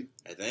 Really?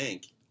 I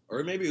think,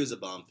 or maybe it was a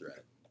bomb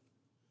threat.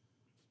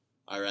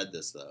 I read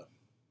this though.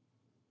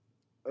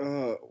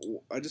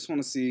 I just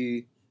want to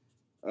see.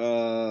 I've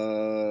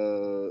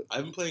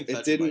been playing. It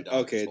Fetch didn't. with my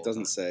dog Okay, this it whole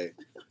doesn't time. say.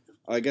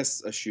 I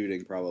guess a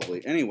shooting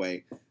probably.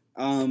 Anyway,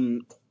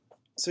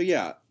 so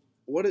yeah,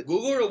 what?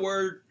 Google the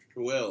word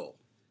will.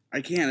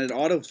 I can't. It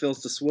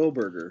autofills to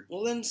Swillburger.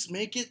 Well, then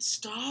make it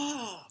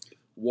stop.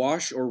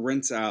 Wash or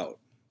rinse out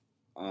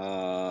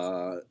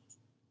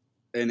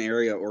an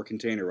area or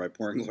container by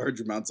pouring large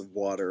amounts of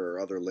water or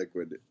other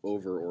liquid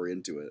over or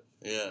into it.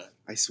 Yeah.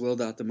 I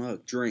swilled out the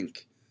mug.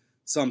 Drink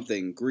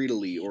something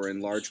greedily or in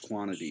large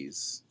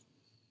quantities.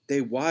 They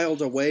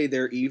whiled away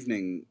their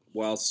evening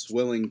while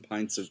swilling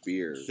pints of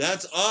beer.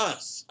 That's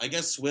us. I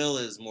guess swill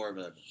is more of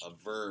a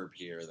verb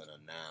here than a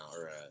noun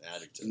or an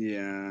adjective.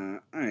 Yeah,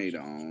 I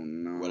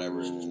don't know.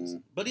 Whatever it is.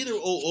 But either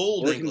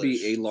old Or it can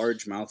English. be a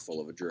large mouthful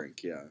of a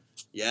drink, yeah.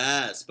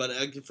 Yes, but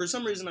for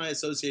some reason I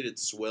associated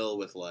swill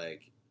with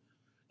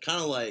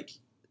kind of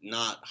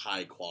not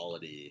high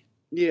quality.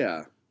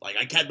 Yeah. Like,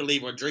 I can't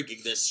believe we're drinking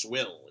this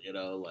swill, you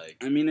know, like.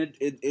 I mean,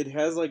 it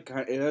has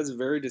it has a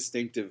very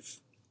distinctive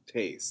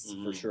taste,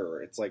 for Mhm.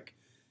 sure. It's like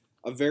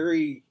a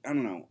very, I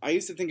don't know. I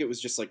used to think it was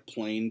just like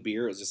plain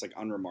beer. It was just like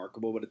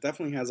unremarkable, but it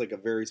definitely has like a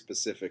very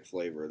specific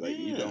flavor that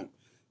Yeah.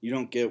 you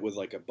don't get with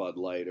like a Bud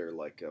Light or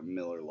like a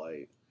Miller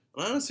Lite.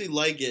 I honestly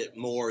like it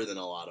more than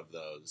a lot of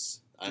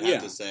those. I have Yeah.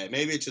 to say,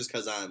 maybe it's just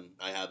because I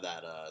have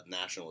that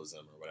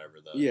nationalism or whatever.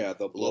 Yeah,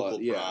 the local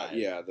blood,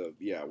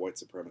 pride. white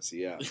supremacy,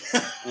 yeah.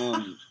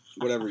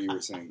 Whatever you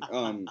were saying.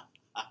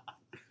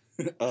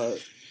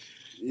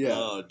 Yeah.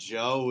 Oh,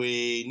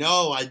 Joey.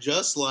 No, I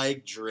just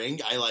like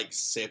I like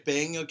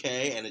sipping,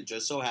 okay? And it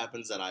just so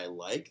happens that I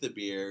like the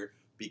beer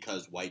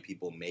because white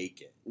people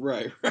make it.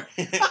 Right.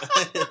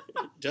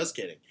 Just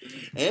kidding.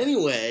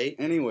 Anyway,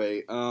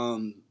 Anyway,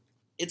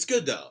 it's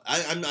good though.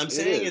 I'm It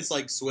saying is. it's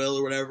like swill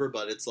or whatever,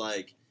 but it's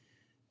like,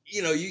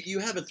 you know, you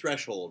have a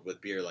threshold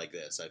with beer like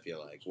this, I feel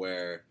like,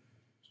 where,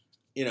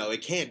 you know,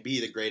 it can't be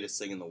the greatest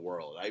thing in the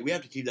world. We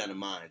have to keep that in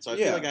mind. So I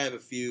Yeah. feel like I have a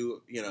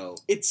few, you know.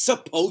 it's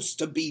supposed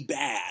to be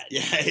bad.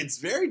 Yeah, it's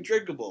very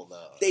drinkable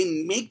though.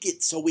 They make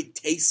it so it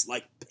tastes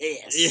like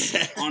piss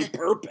Yeah. on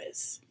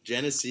purpose.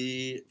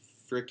 Genesee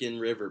frickin'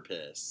 river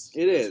piss.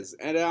 It is,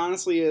 and it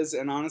honestly is,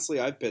 and honestly,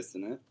 I've pissed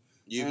in it.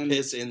 You And-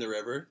 piss in the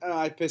river?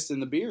 I pissed in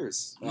the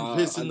beers. You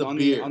pissed in the on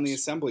beers. on the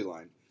assembly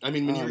line. I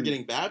mean, when you were Um,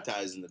 getting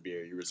baptized in the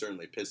beer, you were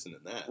certainly pissing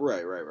in that.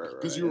 Right.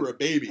 Because you were a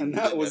baby. and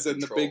who that didn't was have in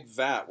the control. big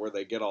vat where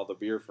they get all the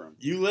beer from.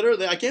 You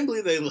literally, I can't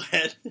believe they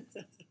let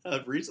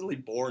a recently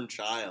born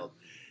child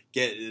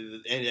get,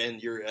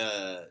 and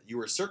you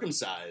were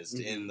circumcised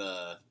in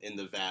the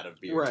vat of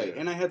beer. Mm-hmm. Right, too.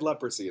 and I had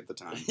leprosy at the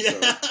time. So.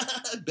 Yeah,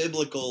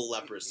 biblical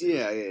leprosy.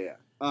 Yeah.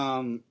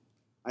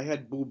 I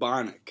had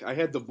bubonic. I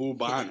had the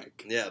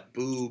bubonic. Yeah,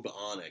 boob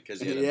on it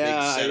because you had a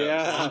Yeah, big set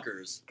yeah. of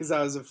honkers. Because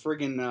I was a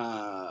friggin'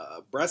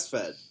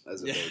 breastfed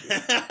as a baby.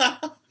 Yeah.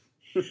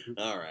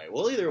 All right.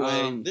 Well, either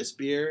way, this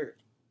beer,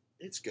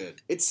 it's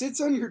good. It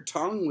sits on your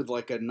tongue with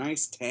like a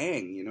nice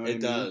tang. You know what I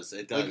It mean? does.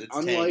 It does. Like,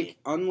 It's tangy.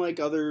 unlike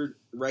other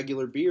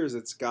regular beers,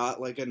 it's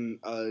got like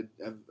a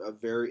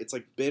very it's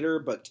like bitter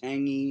but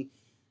tangy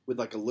with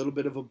like a little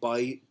bit of a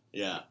bite,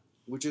 Yeah.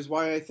 which is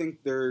why I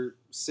think their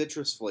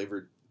citrus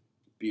flavored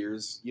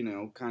beers,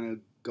 kind of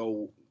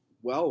go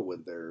well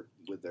with their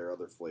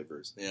other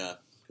flavors. Yeah.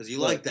 Because you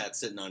But- like that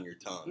sitting on your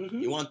tongue.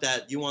 Mhm. You want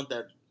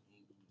that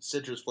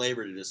citrus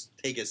flavor to just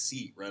take a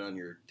seat right on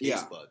your taste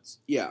Yeah. buds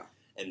Yeah,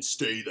 and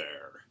stay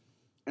there.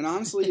 and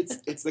honestly,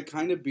 it's the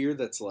kind of beer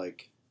that's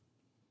like,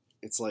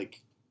 it's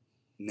like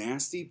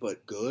nasty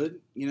but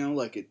good.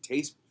 Like it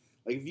tastes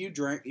like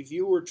if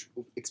you were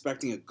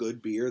expecting a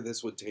good beer,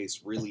 this would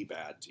taste really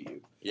bad to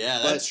you. Yeah,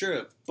 But- that's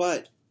true.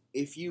 But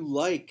if you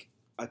like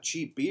a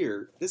cheap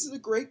beer, this is a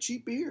great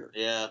cheap beer.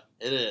 Yeah,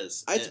 it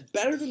is. It's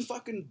better than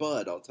fucking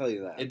Bud, I'll tell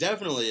you that. It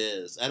definitely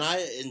is.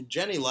 And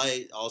Jenny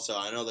Light also,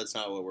 I know that's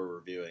not what we're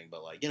reviewing,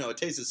 but like, it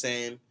tastes the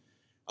same.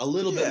 A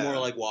little bit Yeah. more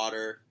like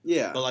water.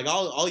 Yeah. But like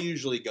I'll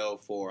usually go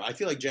for, I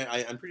feel like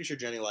I'm pretty sure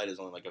Jenny Light is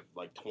only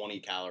like 20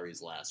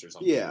 calories less or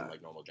something Yeah. than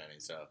like normal Jenny.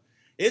 So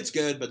it's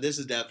good, but this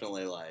is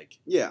definitely like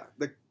Yeah.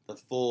 the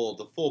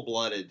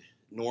full-blooded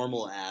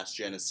normal ass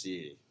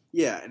Genesee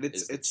Yeah, and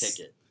is the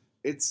ticket.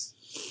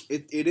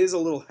 It is a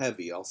little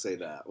heavy, I'll say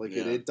that. Like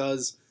Yeah. it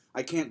does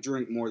I can't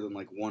drink more than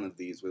like one of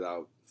these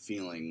without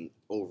feeling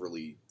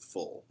overly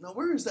full. Now,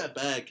 where is that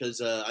bag?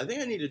 Because I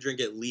think I need to drink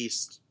at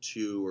least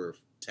 2 or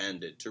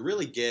 10 to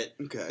really get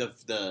Okay.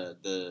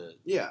 the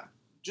Yeah.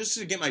 just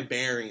to get my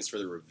bearings for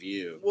the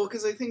review. Well,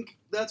 because I think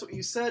that's what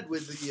you said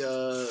with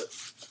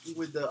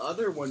the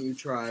other one you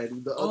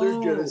tried. The other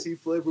Oh. Genesee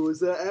flavor was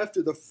that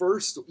after the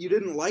first, you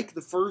didn't like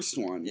the first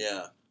one.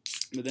 Yeah,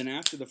 But then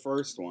after the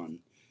first one,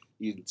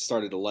 you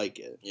started to like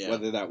it. Yeah.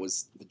 Whether that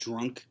was the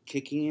drunk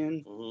kicking in,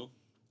 hmm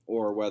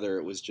or whether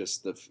it was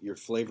just your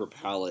flavor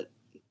palette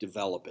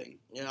developing.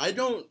 yeah. I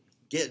don't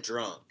get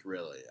drunk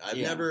really.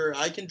 Yeah.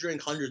 I can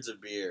drink hundreds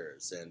of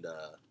beers, and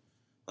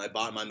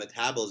my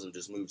metabolism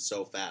just moves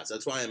so fast.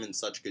 That's why I'm in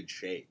such good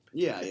shape.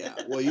 Yeah, yeah.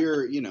 Well,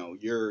 you're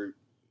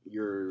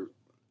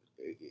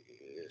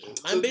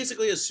I'm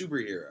basically a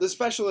superhero. the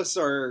specialists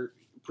are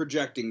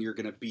projecting you're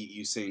going to beat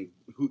Usain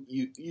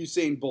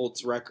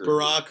Bolt's record.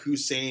 Barack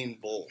Hussein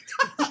Bolt.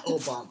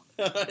 Obama.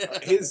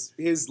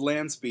 His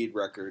land speed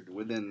record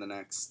within the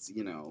next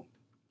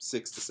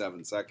 6 to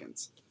 7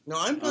 seconds. No,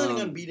 I'm planning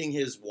on Um, beating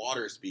his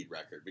water speed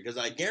record because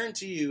I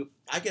guarantee you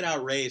I could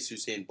outrace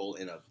Hussein Bolt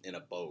in a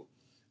boat.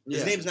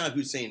 His name's not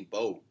Hussein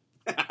Bolt.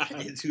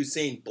 It's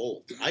Hussein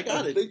Bolt. I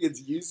got I it. think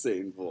it's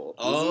Usain Bolt.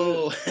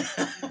 Oh,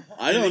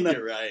 I don't think know.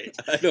 You're right.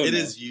 I don't It know.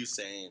 is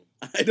Usain.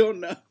 I don't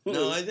know.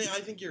 No, I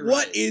think you're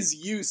What right. is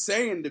you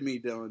saying to me,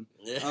 Dylan?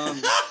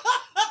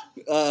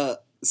 Yeah.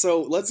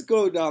 So let's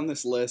go down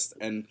this list,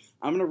 and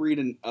I'm gonna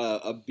read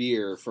a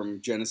beer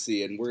from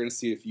Genesee, and we're gonna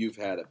see if you've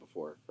had it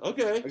before.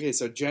 Okay. Okay,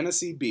 so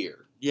Genesee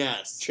beer,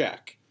 Yes.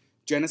 check.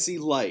 Genesee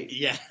light,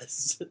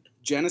 Yes.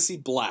 Genesee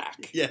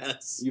black.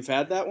 Yes. You've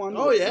had that one?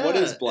 Oh yeah. What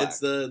is black? It's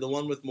the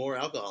one with more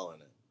alcohol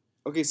in it.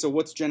 Okay, so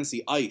what's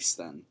Genesee ice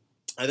then?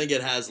 I think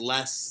it has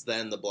less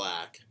than the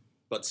black,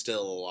 but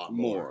still a lot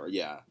more.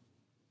 Yeah.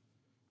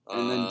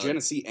 And then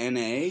Genesee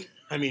NA.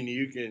 I mean,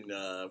 you can.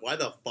 Why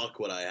the fuck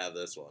would I have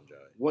this one, Joey?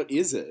 What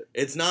is it?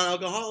 It's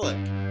non-alcoholic.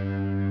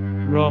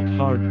 Rock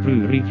Hard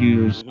Brew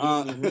Reviews.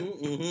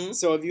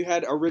 So have you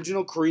had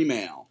original cream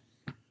ale?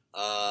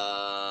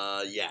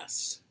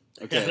 Yes.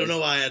 Okay. I don't know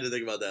why I had to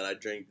think about that.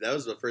 That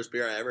was the first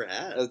beer I ever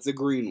had. That's the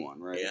green one,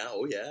 right? Yeah.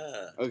 Oh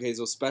yeah. Okay,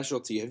 so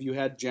specialty. Have you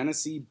had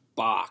Genesee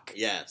Bach?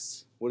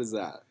 Yes. What is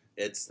that?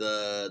 It's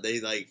they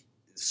like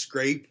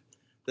scrape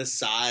the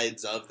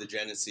sides of the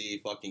Genesee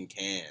fucking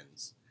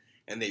cans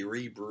and they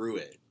rebrew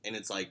it, and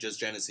it's like just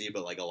Genesee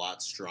but like a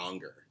lot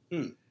stronger.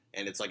 Hmm.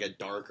 And it's like a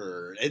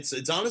darker.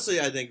 It's honestly,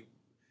 I think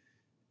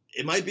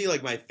it might be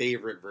like my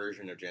favorite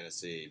version of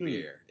Genesee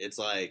beer. It's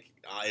like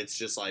it's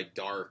just like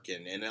dark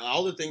and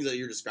all the things that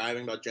you're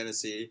describing about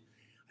Genesee.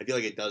 I feel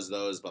like it does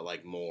those, but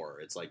like more.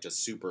 It's like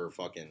just super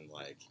fucking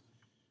like,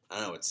 I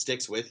don't know. It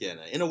sticks with you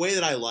in a way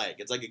that I like.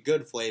 It's like a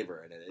good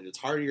flavor, and it's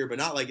heartier, but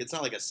not like it's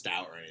not like a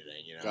stout or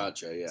anything. You know,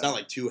 Gotcha, yeah. It's not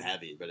like too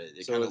heavy, but it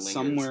So kind of it's lingers.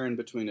 somewhere in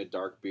between a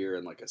dark beer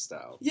and like a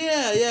stout.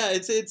 Yeah,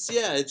 it's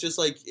just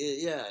like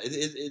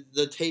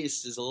the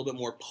taste is a little bit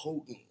more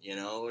potent, you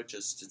know.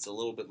 It's a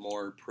little bit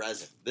more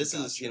present. This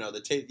is Gotcha. the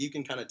taste. You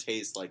can kind of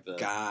taste like the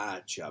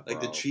Gotcha, bro.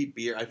 like the cheap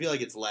beer. I feel like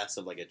it's less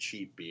of like a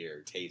cheap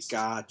beer taste.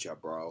 Gotcha,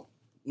 bro.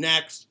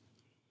 Next,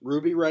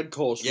 Ruby Red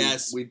Kolsch.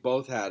 Yes. We've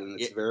both had, and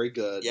it's Ye- very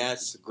good.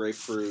 yes. It's a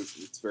grapefruit.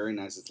 It's very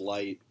nice. It's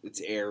light.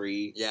 It's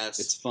airy. yes,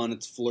 It's fun.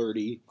 It's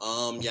flirty.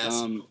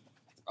 yes.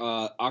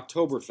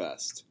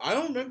 Oktoberfest. I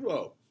don't remember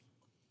though.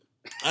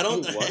 I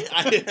don't. What?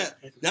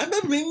 Not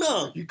remember me,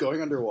 no. You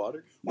going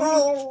underwater?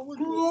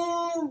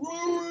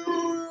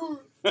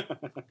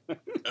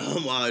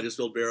 Wow, I just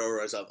spilled beer over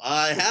myself.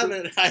 I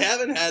haven't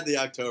had the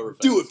Oktoberfest.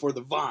 Do it for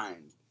the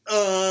vine. He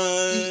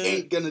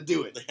ain't gonna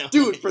do it.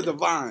 Do it for the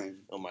vine.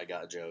 Oh my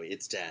God, Joey,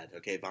 it's dad.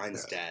 Okay,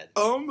 Vine's dad.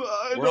 We're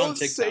We're on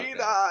TikTok now.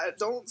 that.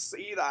 Don't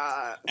say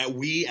that.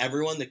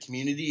 Everyone, the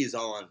community is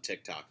all on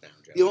TikTok now,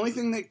 Joey. The only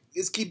thing that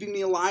is keeping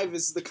me alive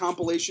is the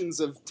compilations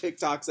of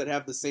TikToks that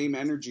have the same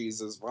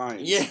energies as Vine.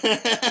 Yeah.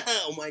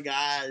 Oh my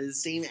God, the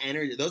same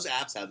energy. Those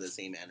apps have the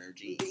same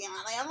energy. Yeah,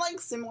 they have like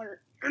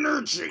similar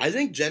energy. I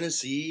think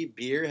Genesee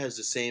beer has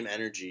the same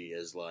energy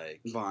as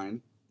like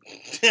Vine.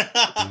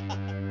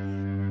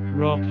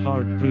 Rock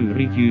Hard Brew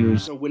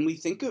Reviews. So when we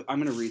think of, I'm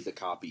going to read the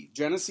copy.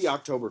 Genesee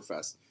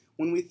Oktoberfest.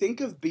 When we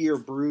think of beer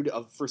brewed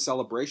for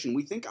celebration,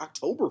 we think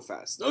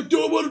Oktoberfest.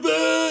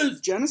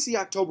 Oktoberfest. Genesee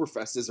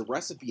Oktoberfest is a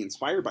recipe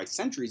inspired by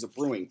centuries of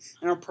brewing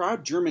and our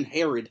proud German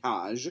heritage.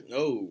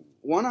 Oh.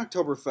 Our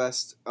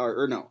Oktoberfest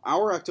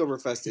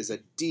is a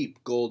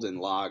deep golden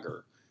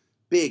lager,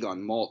 big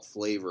on malt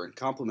flavor and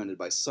complemented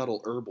by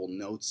subtle herbal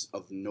notes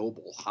of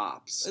noble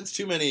hops. That's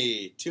too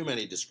many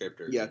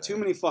descriptors. Yeah, too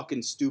many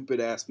fucking stupid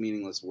ass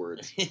meaningless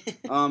words.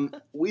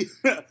 We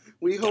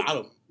hope Got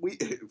 'em. we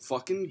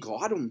fucking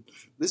got 'em.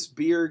 This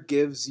beer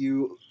gives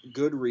you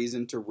good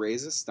reason to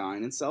raise a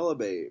stein and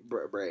celebrate.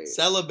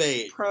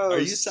 Celebrate. Prost. Are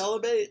you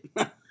celibate?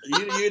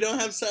 you don't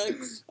have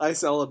sex? I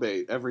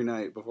celebrate every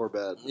night before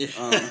bed.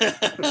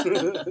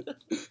 Yeah.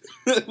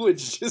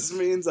 Which just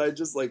means I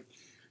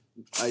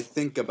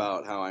think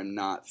about how I'm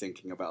not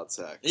thinking about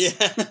sex. Yeah,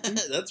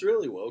 that's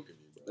really woke of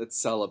you, bro. It's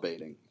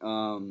celebrating.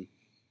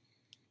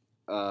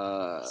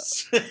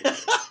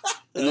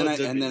 And That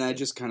then was I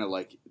just kind of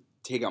like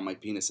take out my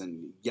penis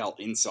and yell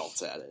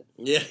insults at it.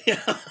 Yeah.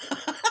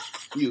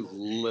 You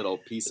little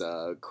piece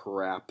of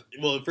crap.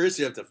 Well, at first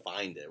you have to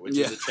find it, which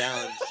Yeah. is a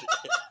challenge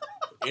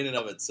in and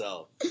of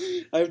itself.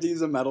 I have to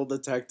use a metal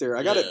detector.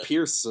 I got Yeah. it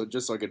pierced so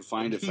I could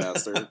find it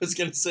faster. I was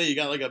gonna say you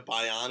got like a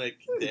bionic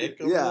dick.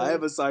 over Yeah, I there?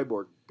 have a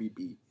cyborg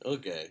BB,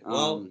 Okay.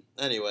 Well, Um,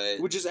 anyway,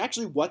 which is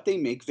actually what they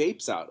make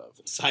vapes out of.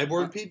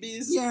 cyborg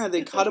peepees. Yeah,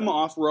 they cut them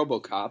off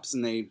RoboCops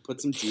and they put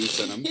some juice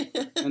in them,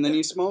 and then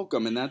you smoke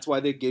them, and that's why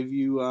they give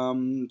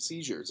you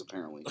seizures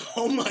apparently.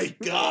 Oh my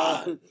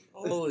God!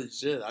 Holy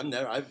shit!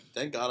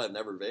 Thank God I've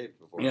never vaped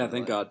before. Yeah,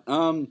 thank God.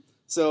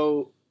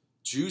 So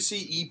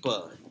Juicy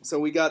IPA.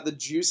 we got the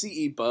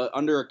Juicy IPA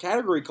under a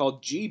category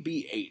called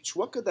GBH.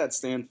 What could that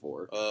stand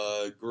for?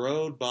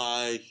 Grown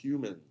by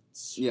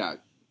humans. Yeah,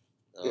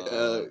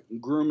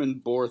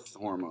 Grumman Borth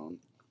hormone.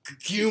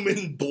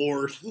 Human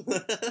Borth.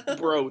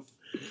 Broth.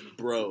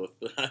 Broth.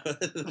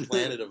 The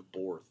planet of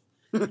Borth.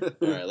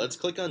 Alright, let's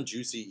click on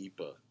Juicy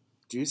IPA.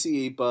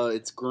 Juicy IPA.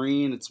 It's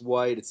green, it's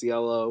white, it's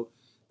yellow.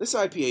 This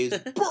IPA is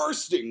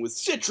bursting with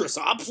citrus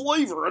hop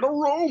flavor and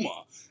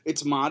aroma.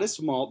 It's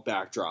modest malt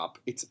backdrop.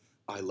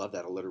 I love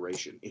that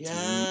alliteration. It's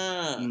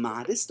Yeah.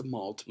 modest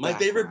malt. My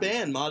favorite background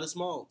band, Modest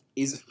Malt.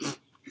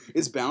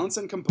 is balanced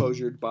and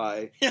composured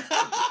by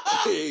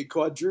a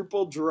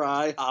quadruple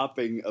dry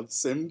hopping of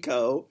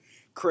Simcoe,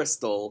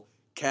 Crystal,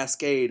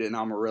 Cascade, and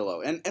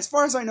Amarillo. And as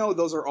far as I know,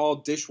 those are all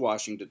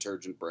dishwashing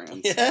detergent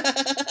brands.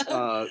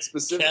 Yeah.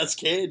 Specific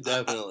Cascade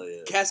definitely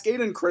is.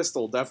 Cascade and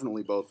Crystal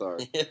definitely both are.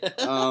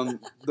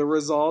 The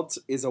result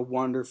is a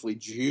wonderfully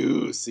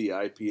juicy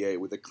IPA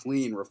with a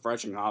clean,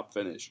 refreshing hop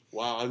finish.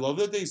 Wow, I love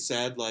that they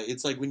said like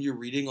it's like when you're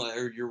reading like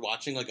or you're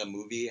watching like a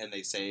movie and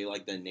they say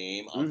like the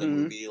name of the Mhm.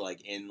 movie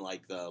like in the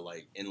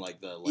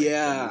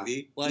Yeah.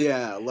 movie.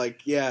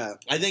 Yeah.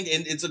 I think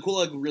and it's a cool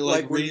reading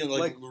Right.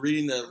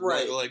 reading the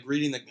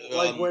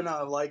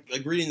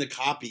reading the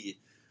copy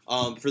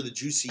for the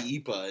Juicy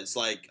IPA. It's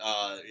like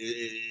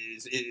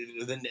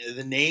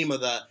the name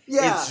of the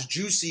it's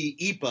Juicy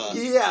IPA.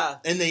 Yeah.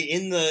 And they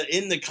in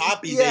the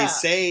copy Yeah. they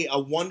say a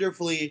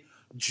wonderfully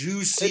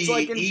juicy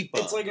IPA.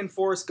 It's like in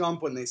Forrest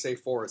Gump when they say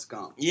Forrest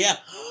Gump. Yeah.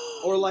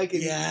 Or like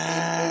in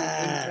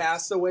Yes.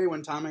 Castaway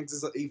when Tom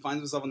Hanks he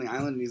finds himself on the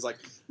island and he's like,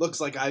 looks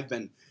like I've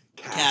been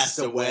cast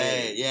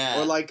away. Yeah.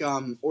 Or like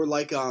in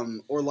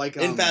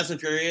Fast and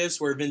Furious,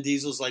 where Vin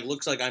Diesel's like,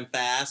 looks like I'm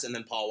fast, and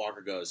then Paul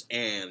Walker goes,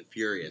 and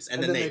furious.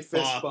 And then they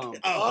fist fuck. bump.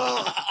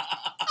 Oh.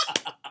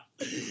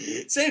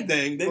 Same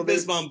thing. They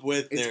fist bump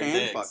with it's their hand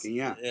dicks. fucking,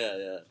 yeah.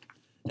 Yeah.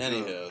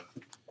 Anywho.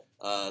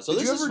 So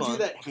Did this you is ever fun. do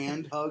that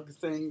hand hug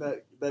thing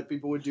that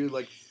people would do?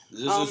 Like, Is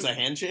this just a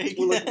handshake?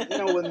 well, like,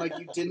 when like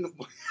you didn't,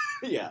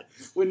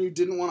 when you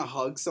didn't want to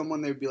hug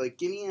someone, they'd be like,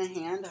 "Give me a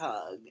hand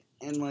hug,"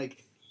 and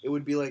like it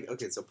would be like,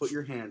 okay, so put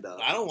your hand up.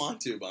 I don't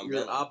want to, but I'm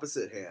your gonna.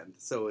 opposite hand.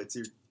 So it's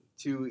your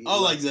two.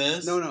 Oh, like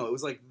this? No, it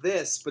was like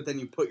this, but then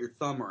you put your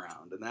thumb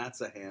around, and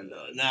that's a hand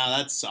hug. No,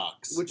 that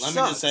sucks. Which Let me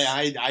sucks. just say,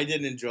 I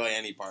didn't enjoy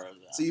any part of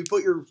that. So you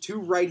put your two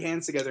right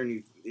hands together,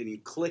 and you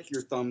click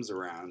your thumbs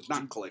around.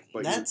 Not click,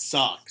 but that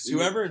sucks. you-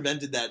 Whoever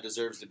invented that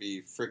deserves to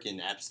be freaking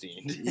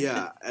Epstein.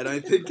 yeah, and I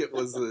think it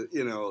was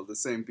the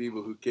same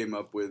people who came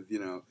up with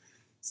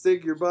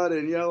stick your butt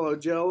in yellow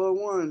jello.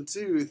 1,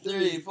 2,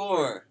 3, 3,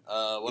 4.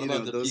 What You about know,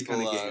 the those people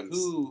kinda games.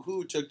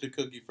 who took the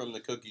cookie from the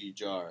cookie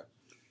jar?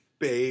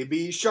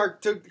 Baby shark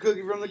took the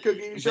cookie from the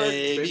cookie shark.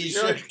 Baby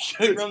shark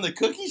from the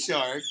cookie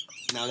shark.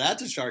 Now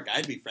that's a shark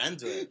I'd be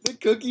friends with. The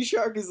cookie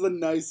shark is the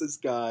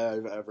nicest guy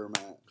I've ever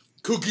met.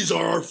 Cookies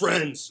are our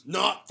friends,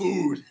 not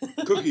food.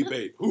 Cookie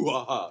babe. Hoo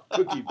ha ha.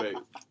 Cookie babe.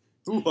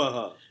 Hoo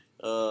ha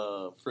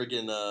ha.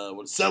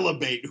 What?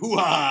 Celebrate. Hoo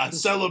ha.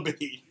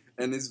 Celebrate.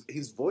 And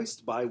he's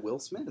voiced by Will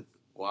Smith.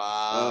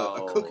 Wow.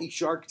 A cookie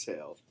shark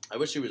tail. I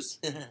wish he was.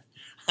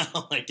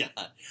 Oh my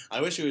god. I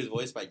wish he was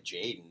voiced by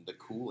Jaden, the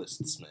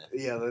coolest Smith.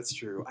 Yeah, that's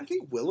true. I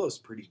think Willow's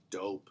pretty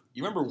dope.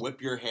 You remember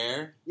Whip Your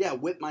Hair? Yeah,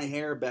 whip my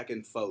hair back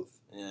and forth.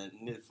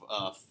 And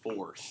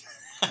fourth.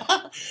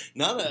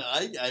 Now that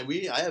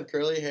I have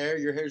curly hair,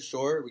 your hair's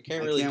short. We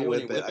can't really do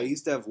whip any it. I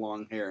used to have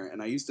long hair,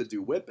 and I used to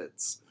do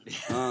whippets.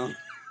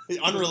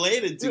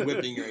 Unrelated to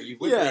whipping your hair. You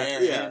whip your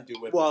hair and do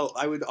whipping. Well,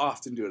 I would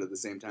often do it at the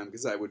same time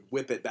because I would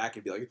whip it back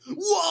and be like,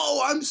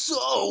 "Whoa, I'm so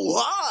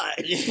high!"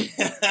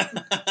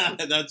 Yeah.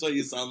 That's what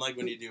you sound like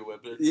when you do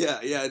whippets.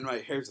 Yeah, and my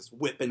hair's just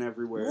whipping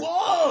everywhere.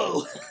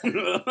 Whoa!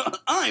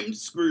 I'm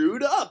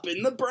screwed up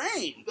in the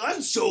brain.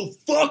 I'm so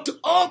fucked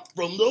up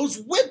from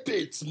those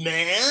whippets,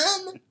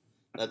 man.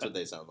 That's what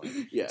they sound like.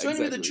 Yeah, so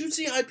anyway, the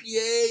Juicy IPA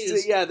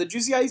is... the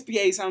Juicy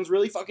IPA sounds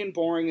really fucking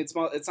boring. It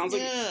sounds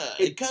like... Yeah,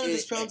 it kind of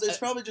just sounds... It's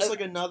probably just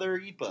like another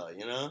IPA,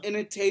 you know? And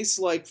it tastes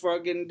like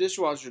fucking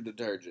dishwasher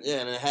detergent.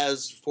 Yeah, and it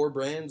has 4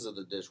 brands of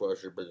the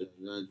dishwasher, but...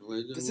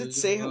 Does it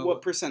say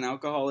what percent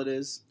alcohol it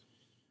is?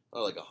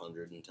 Oh, like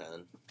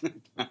 110.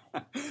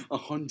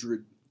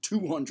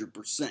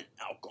 200%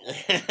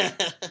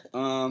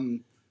 alcohol.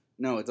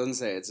 No, it doesn't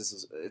say. It's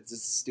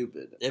just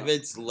stupid. If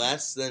it's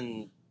less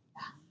than...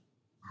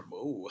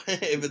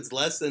 if it's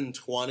less than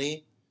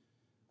 20,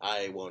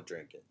 I won't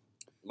drink it.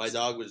 My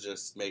dog was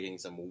just making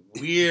some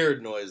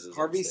weird noises.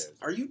 Harvey, upstairs.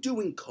 are you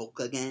doing coke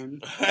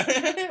again?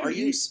 Are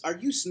you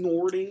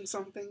snorting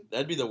something?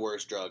 That'd be the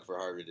worst drug for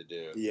Harvey to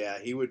do. Yeah,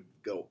 he would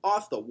go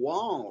off the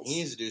walls. He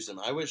needs to do some.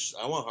 I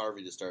want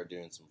Harvey to start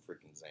doing some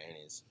freaking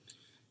Xannies.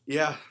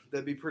 Yeah,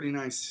 that'd be pretty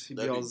nice. He'd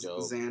That'd be all be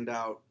dope. zanned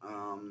out,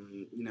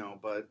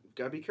 but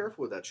gotta be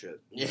careful with that shit.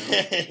 Yeah,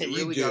 you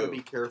really you do. gotta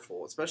be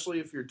careful, especially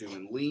if you're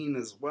doing lean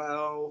as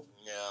well.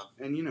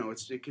 Yeah, and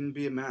it can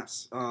be a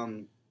mess.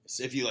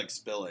 So if you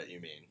spill it, you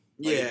mean?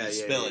 Yeah, if you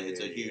spill it, it's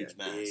a huge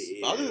mess. yeah,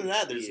 But other than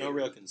that, there's no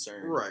real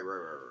concern. Right.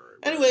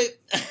 Anyway,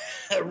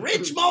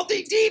 Rich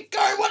Malty Deep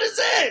Card. What is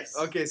this?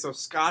 Okay, so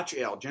Scotch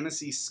Ale,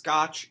 Genesee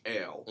Scotch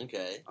Ale.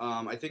 Okay.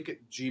 I think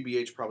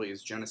GBH probably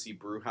is Genesee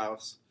Brew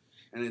House.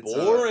 And it's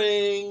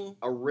boring.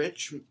 A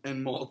rich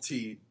and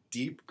malty,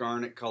 deep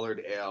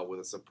garnet-colored ale with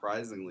a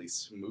surprisingly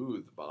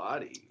smooth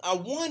body.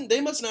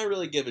 They must not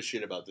really give a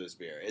shit about this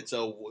beer. It's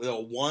a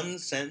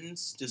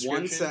one-sentence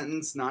description. One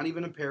sentence, not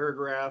even a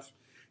paragraph.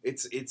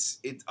 It's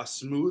a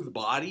smooth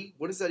body.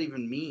 What does that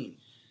even mean?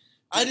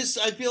 I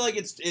feel like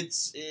it's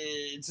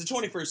the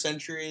 21st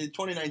century,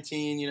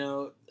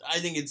 2019. I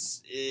think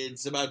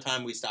it's about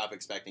time we stop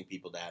expecting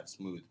people to have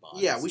smooth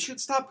bodies. Yeah, we should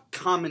stop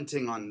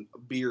commenting on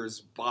beers'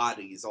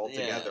 bodies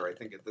altogether. Yeah. I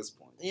think at this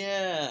point.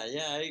 Yeah,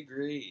 I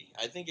agree.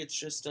 I think it's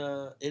just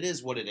it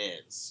is what it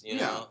is. You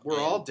know?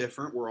 We're all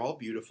different. We're all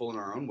beautiful in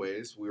our own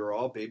ways. We were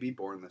all baby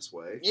born this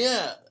way.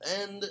 Yeah,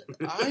 and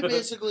I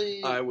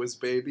basically I was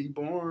baby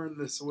born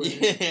this way.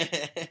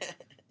 Yeah.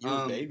 You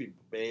were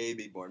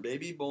baby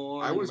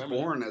born. I was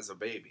born as a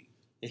baby,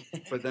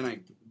 but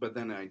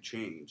then I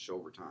changed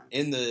over time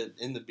in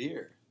the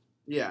beer.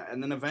 Yeah,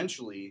 and then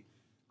eventually,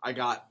 I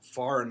got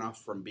far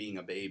enough from being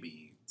a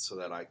baby so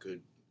that I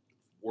could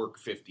work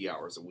 50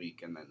 hours a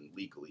week and then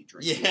legally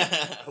drink.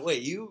 Yeah,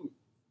 wait, you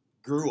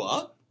grew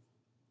up,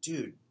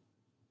 dude?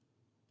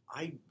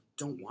 I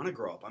don't want to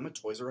grow up. I'm a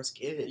Toys R Us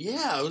kid.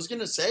 Yeah, I was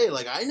gonna say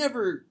I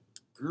never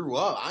grew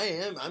up.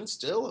 I'm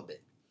still a baby.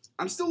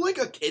 I'm still a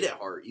kid at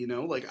heart,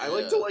 I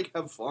like to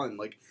have fun.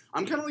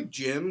 I'm kind of like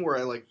Jim, where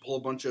I pull a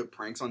bunch of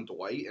pranks on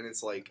Dwight, and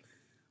it's oh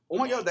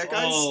my god, that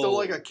guy's still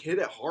a kid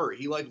at heart.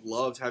 He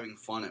loves having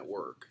fun at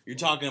work. You're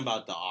talking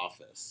about The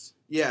Office.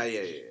 Yeah.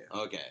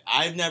 Okay,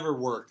 I've never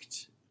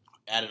worked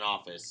at an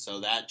office,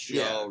 so that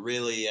show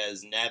really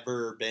has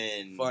never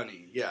been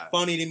funny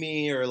to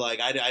me, or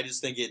I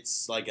just think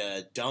it's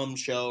a dumb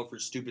show for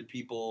stupid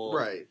people,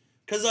 right?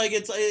 Because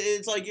it's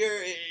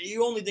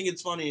you only think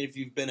it's funny if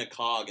you've been a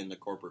cog in the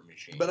corporate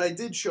machine. But I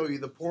did show you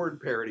the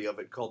porn parody of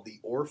it called The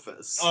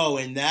Orifice. Oh,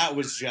 and that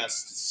was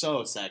just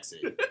so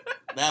sexy.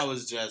 That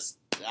was just,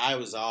 I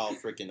was all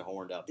freaking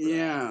horned up for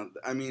that.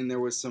 I mean, there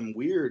was some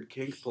weird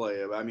kink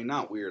play. I mean,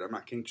 not weird. I'm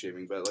not kink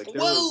shaming, but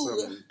there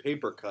was some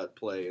paper cut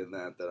play in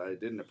that I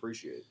didn't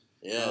appreciate.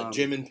 Yeah,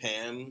 Jim and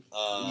Pam.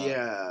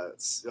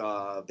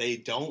 They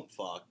don't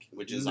fuck,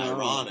 which is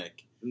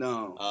ironic.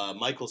 No.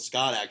 Michael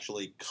Scott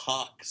actually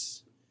cucks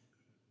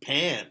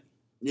Pam.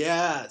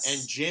 Yes.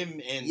 And Jim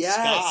and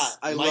Scott.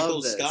 I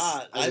love this.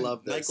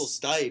 Michael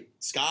Stipe,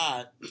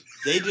 Scott,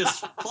 they just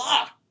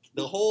fuck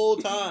the whole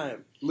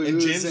time.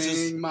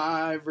 Losing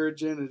my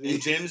virginity.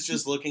 And Jim's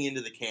just looking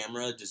into the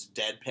camera, just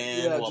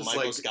deadpan, while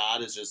Michael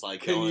Scott is just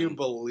can you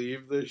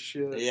believe this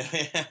shit?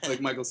 Yeah.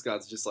 Michael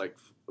Scott's just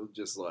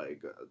just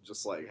like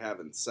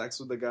having sex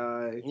with the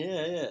guy.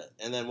 Yeah.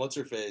 And then what's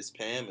her face?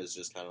 Pam is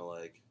just kind of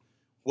like,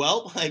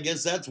 well, I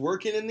guess that's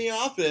working in the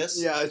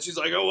office. Yeah, she's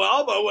like, oh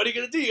well, but what are you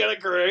gonna do? You got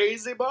a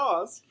crazy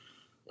boss.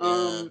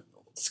 Yeah.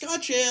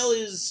 Scotch ale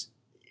is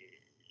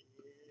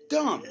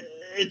Dumb.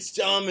 It's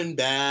dumb and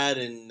bad,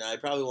 and I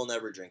probably will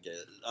never drink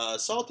it.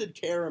 Salted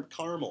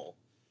caramel.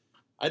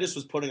 I just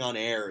was putting on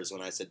airs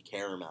when I said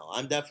caramel.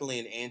 I'm definitely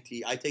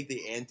I take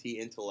the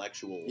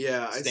anti-intellectual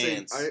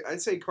stance.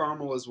 I'd say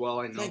caramel as well.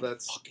 I know Thank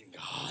that's fucking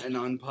God. an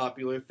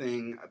unpopular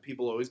thing.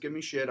 People always give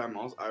me shit.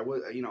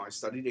 I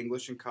studied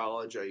English in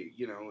college.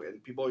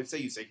 And people always say,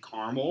 you say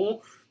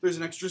caramel? There's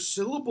an extra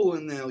syllable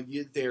in there.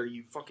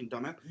 You fucking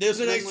dumbass. There's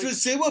an extra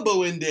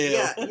syllable in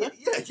there.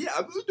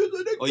 Yeah.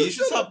 Oh, you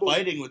should stop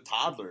fighting with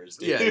toddlers,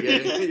 dude.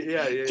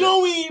 Yeah.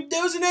 Joey,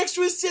 there was an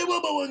extra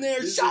syllable in there.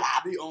 These Shut are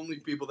up. the only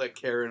people that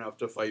care enough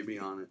to fight me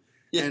on it.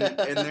 Yeah.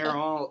 And they're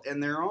all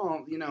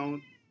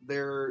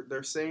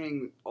they're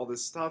saying all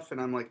this stuff, and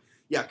I'm like,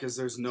 yeah, because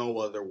there's no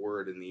other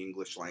word in the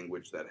English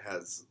language that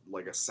has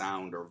like a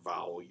sound or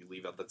vowel you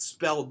leave out that's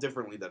spelled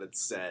differently that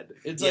it's said.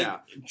 It's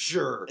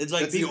sure. It's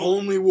like that's the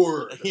only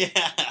word. Yeah.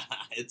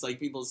 It's like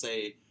people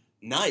say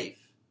knife,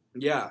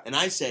 Yeah. and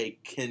I say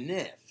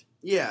kniff.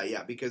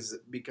 Yeah, because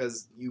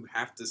you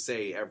have to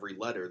say every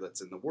letter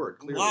that's in the word,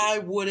 clearly. Why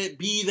would it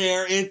be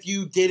there if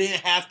you didn't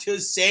have to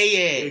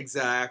say it?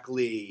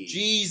 Exactly.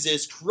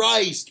 Jesus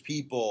Christ,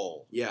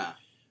 people. Yeah.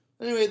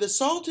 Anyway, the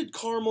salted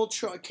caramel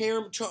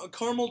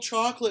caramel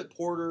chocolate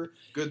porter.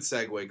 Good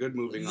segue. Good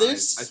moving on.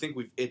 This- I think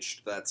we've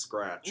itched that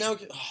scratch. Now,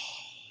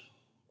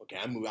 okay,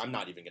 I'm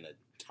not even gonna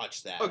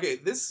touch that. Okay,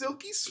 this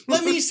silky smooth.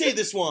 Let me say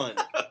this one.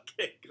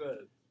 Okay,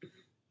 good.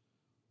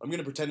 I'm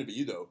gonna pretend to be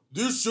you though.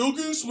 This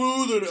silky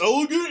smooth and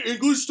elegant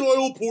English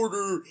style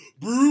porter,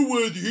 brewed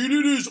with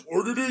heated as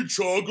ordinary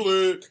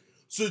chocolate,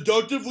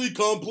 seductively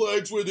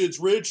complex with its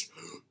rich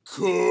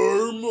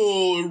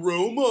caramel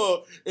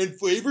aroma and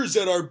flavors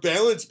that are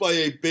balanced by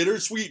a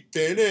bittersweet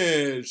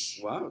finish.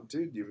 Wow,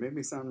 dude, you made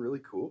me sound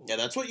really cool. Yeah,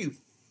 that's what you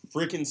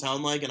freaking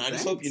sound like, and I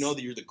just hope you Thanks. know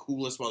that you're the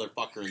coolest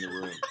motherfucker in the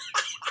room.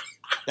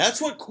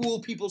 That's what cool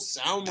people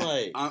sound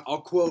like.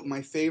 I'll quote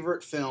my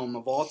favorite film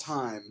of all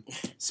time,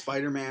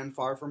 Spider-Man: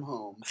 Far From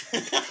Home.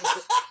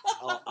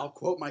 I'll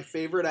quote my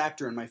favorite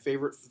actor in my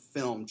favorite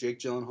film, Jake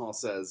Gyllenhaal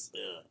says,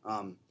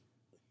 Yeah.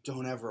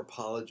 "Don't ever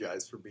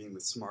apologize for being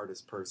the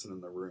smartest person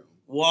in the room."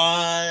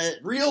 What?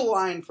 Real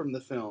line from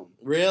the film.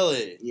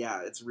 Really?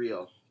 Yeah, it's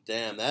real.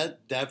 Damn,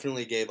 that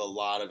definitely gave a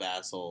lot of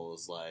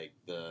assholes like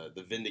the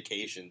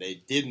vindication they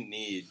didn't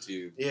need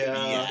to be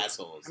Yeah.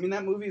 assholes. I mean,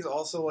 that movie's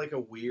also like a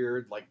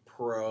weird, like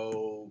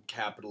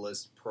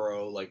pro-capitalist,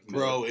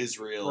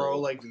 Pro-Israel.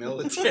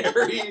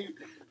 military,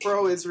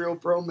 pro-Israel,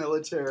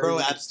 pro-military,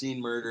 Pro-Epstein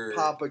murder.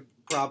 propaganda.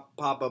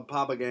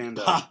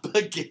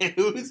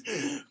 Propaganda?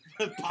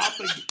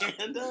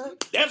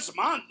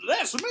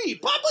 That's me,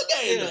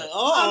 propaganda. Yeah,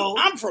 oh.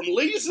 I'm from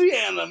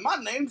Louisiana. My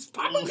name's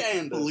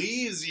propaganda.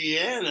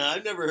 Louisiana.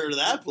 I've never heard of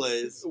that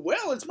place.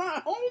 Well, it's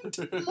my home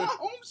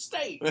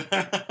state.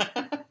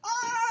 I'm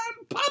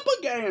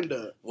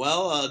propaganda.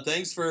 Well,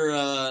 thanks for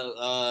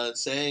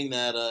saying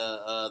that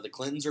the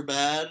Clintons are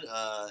bad.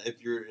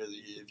 If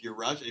you're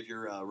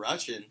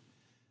Russian,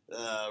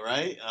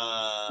 right?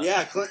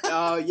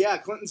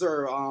 Clintons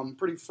are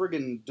pretty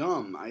friggin'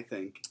 dumb, I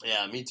think.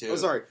 Yeah, me too. Oh,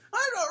 sorry.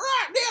 I know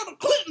right now the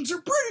Clintons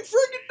are pretty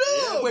friggin'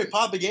 dumb. Yeah, wait,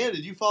 propaganda.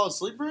 Did you fall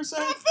asleep for a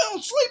second? I fell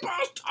asleep. I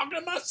was talking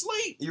in my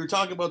sleep. You were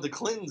talking about the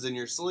Clintons in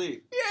your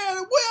sleep.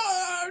 Yeah,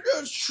 well,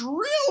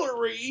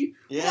 Shrillery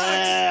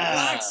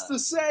Yeah. likes to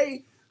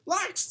say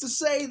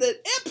that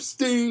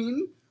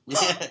Epstein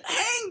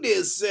hanged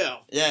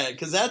himself. Yeah,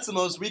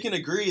 because we can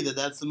agree that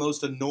that's the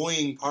most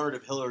annoying part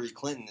of Hillary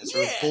Clinton is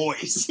her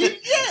voice. Yeah,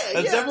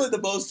 That's yeah. definitely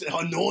the most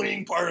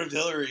annoying part of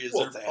Hillary is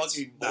her fucking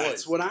voice.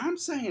 That's what I'm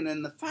saying,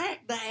 and the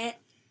fact that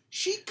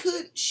she put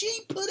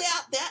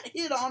out that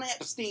hit on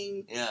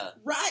Epstein Yeah.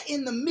 right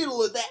in the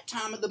middle of that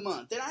time of the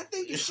month, and I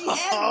think if she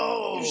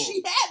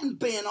hadn't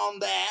been on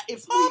that,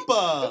 if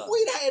Papa!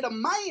 we'd had a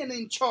man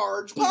in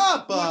charge, we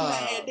Papa! wouldn't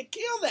have had to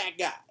kill that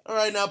guy. All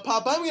right, now,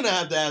 Pop, I'm going to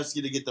have to ask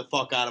you to get the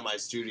fuck out of my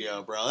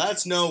studio, bro.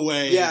 That's no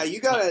way. Yeah,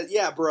 you gotta.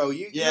 Yeah, bro,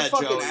 you're a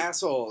fucking Joey.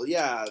 asshole.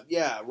 Yeah,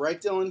 right,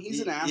 Dylan.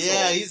 He's an asshole.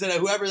 Yeah, he's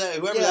whoever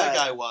that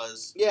guy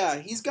was. Yeah,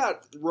 he's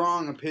got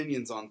wrong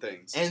opinions on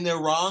things. And they're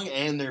wrong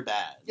and they're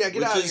bad. Yeah, get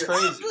which out of is here.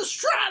 crazy. I'm just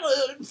trying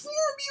to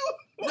inform you.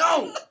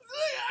 No. I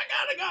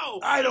gotta go.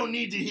 I don't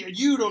need to hear.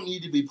 You don't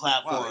need to be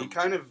Wow, he platformed.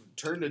 kind of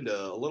turned into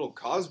a little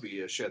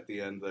Cosby-ish at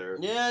the end there.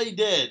 Yeah, he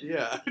did.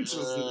 Yeah, it's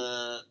just,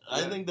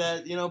 I think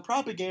that,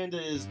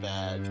 propaganda is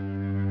bad.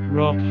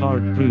 Rock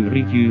Hard Brew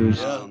Reviews.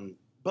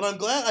 But I'm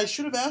glad I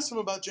should have asked him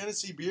about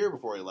Genesee beer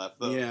before he left,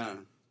 though. yeah.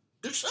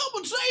 Did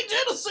someone say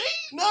Tennessee?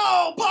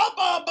 No,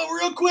 Papa, but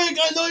real quick,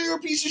 I know you're a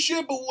piece of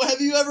shit, but have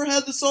you ever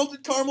had the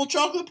salted caramel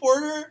chocolate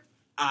porter?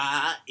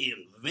 I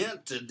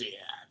invented it.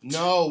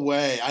 No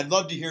way. I'd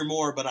love to hear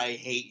more, but I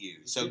hate you.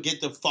 So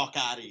get the fuck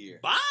out of here.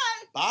 Bye.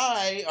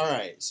 Bye. All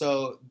right.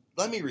 So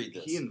Let me read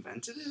this. He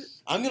invented it?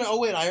 I'm gonna. Oh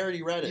wait, I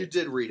already read it. You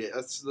did read it.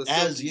 That's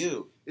As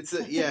you. It's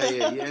yeah,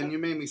 and you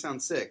made me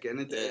sound sick. And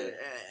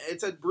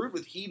it's a brewed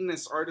with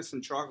hedonist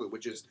artisan chocolate,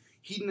 which is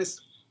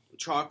hedonist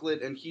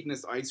chocolate and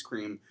hedonist ice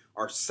cream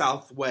are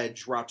South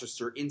Wedge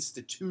Rochester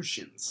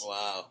institutions.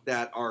 Wow.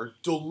 That are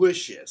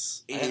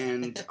delicious.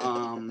 And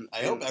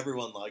I hope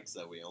everyone likes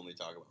that we only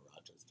talk about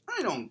Rochester.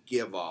 I don't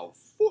give a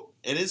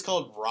It is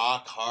called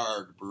Rock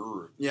Hard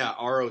Brewery. Yeah,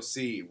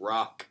 ROC,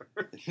 rock.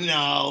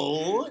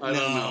 No. I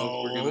don't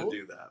know if we're gonna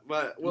do that,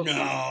 but we'll see.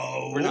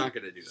 We're not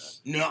gonna do that.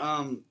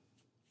 No.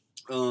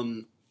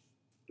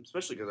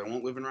 Especially because I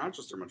won't live in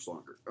Rochester much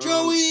longer.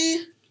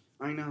 Joey!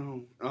 I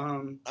know.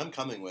 I'm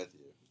coming with you.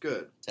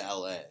 Good. To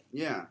LA.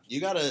 Yeah. You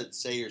gotta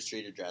say your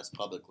street address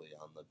publicly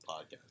on the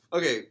podcast.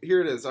 Okay,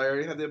 here it is. I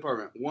already have the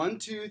apartment.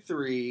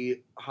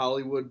 123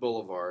 Hollywood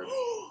Boulevard.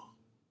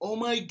 Oh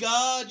my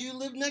god, you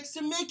live next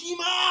to Mickey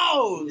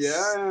Mouse!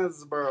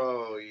 Yes,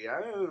 bro.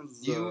 Yes.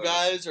 You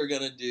guys are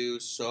gonna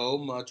do so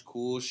much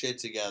cool shit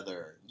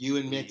together. You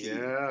and Mickey.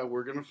 Yeah,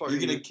 we're gonna fucking.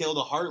 You're gonna kill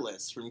the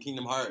Heartless from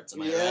Kingdom Hearts,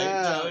 am I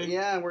right, Joey?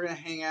 Yeah, we're gonna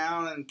hang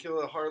out and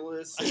kill the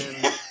Heartless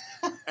and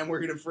and we're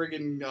gonna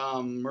friggin'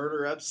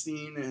 murder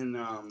Epstein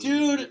and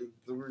Dude,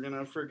 we're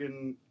gonna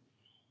friggin'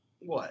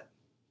 what?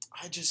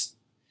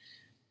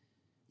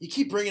 You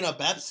keep bringing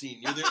up Epstein.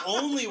 You're the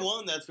only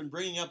one that's been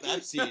bringing up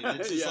Epstein. And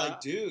it's just Yeah. like,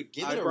 dude,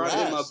 give it a I brought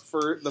rest. him up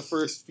for the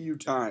first few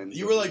times.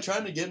 You were like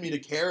trying to get me to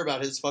care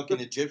about his fucking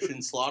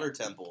Egyptian slaughter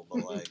temple,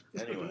 but like,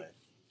 anyway.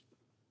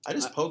 I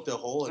just poked a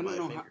hole in my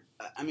finger.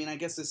 I mean, I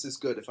guess this is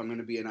good. If I'm going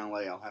to be in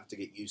LA, I'll have to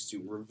get used to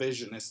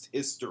revisionist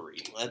history.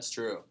 That's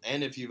true.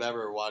 And if you've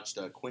ever watched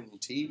a Quentin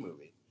T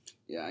movie.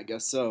 Yeah, I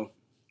guess so.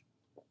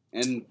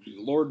 And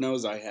Lord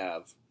knows I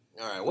have.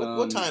 All right,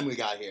 what time we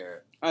got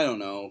here? I don't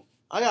know.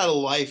 I got a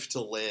life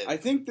to live. I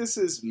think this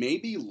is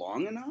maybe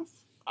long enough.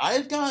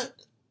 I've got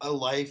a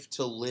life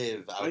to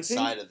live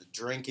outside of the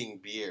drinking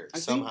beer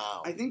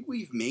somehow. I think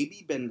we've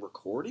maybe been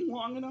recording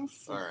long enough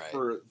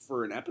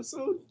for an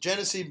episode.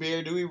 Genesee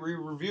beer, do we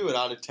review it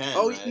out of 10?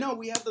 Oh right? no,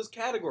 we have those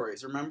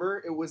categories.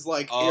 Remember, it was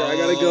like here, I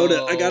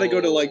gotta go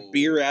to like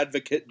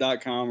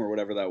beeradvocate.com or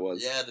whatever that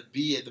was. Yeah,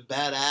 the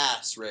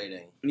badass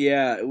rating.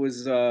 Yeah, it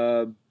was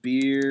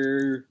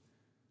beer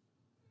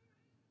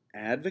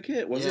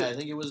advocate. Was it? I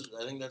think it was.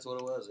 I think that's what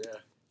it was. Yeah.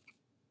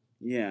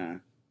 Yeah.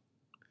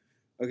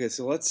 Okay,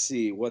 so let's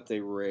see what they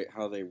rate,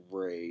 how they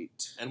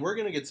rate. And we're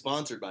gonna get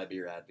sponsored by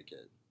Beer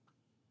Advocate.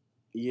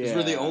 Yeah. Because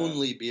we're the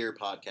only beer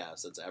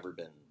podcast that's ever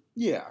been.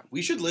 Yeah.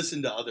 We should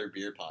listen to other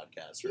beer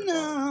podcasts.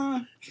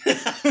 Nah.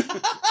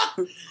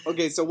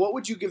 Okay, so what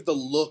would you give the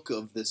look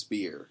of this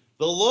beer?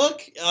 The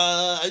look,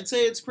 I'd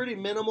say it's pretty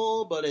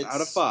minimal, but it's...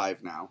 Out of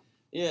 5 now.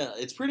 Yeah,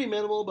 it's pretty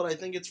minimal, but I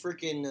think it's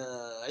freaking...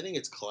 I think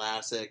it's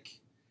classic.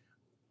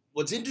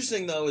 What's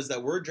interesting, though, is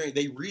that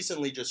they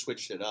recently just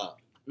switched it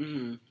up.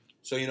 Mm-hmm.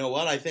 So you know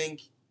what? I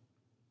think...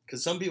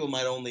 Because some people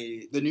might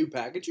only... The new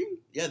packaging?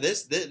 Yeah,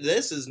 this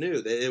is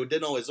new. It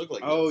didn't always look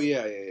like this. Oh,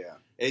 yeah.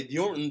 It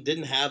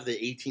didn't have the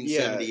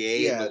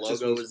 1878. Yeah, the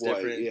logo was white.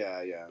 different.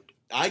 Yeah.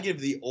 I give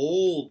the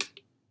old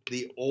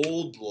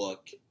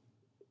look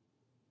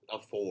a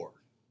 4.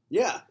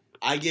 Yeah.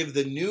 I give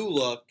the new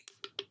look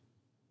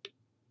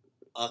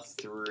a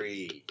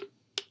 3.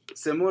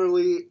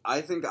 Similarly,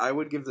 I think I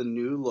would give the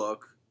new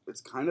look,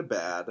 it's kind of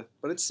bad,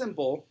 but it's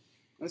simple.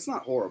 It's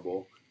not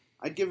horrible.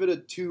 I'd give it a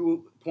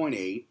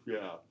 2.8.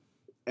 Yeah.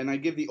 And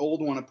I'd give the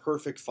old one a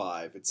perfect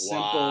 5. It's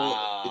simple,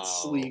 Wow.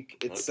 it's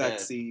sleek, it's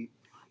sexy,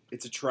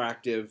 it's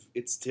attractive,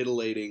 it's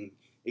titillating,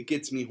 it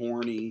gets me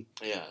horny.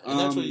 Yeah, and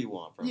that's what you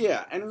want from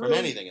and from really,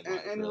 anything in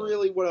life. And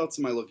really, what else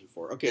am I looking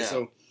for? Okay, Yeah.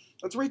 so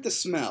let's rate the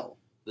smell.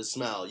 The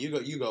smell. You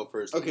go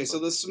first. Okay, so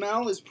the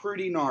smell is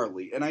pretty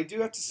gnarly, and I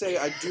do have to say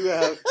I do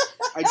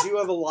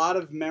have a lot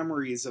of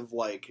memories of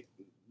like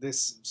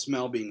this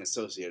smell being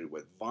associated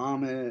with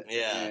vomit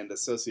and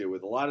associated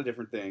with a lot of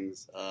different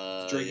things.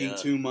 Drinking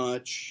too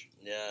much.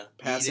 Yeah.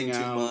 Passing Eating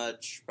out. too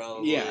much,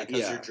 probably,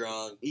 because you're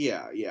drunk.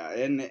 Yeah,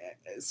 and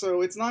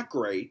so it's not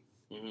great.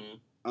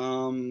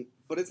 Mm-hmm.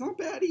 But it's not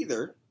bad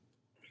either.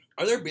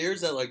 Are there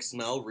beers that like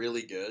smell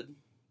really good,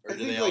 or I do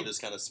think, they all like,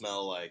 just kind of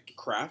smell like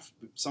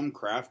Some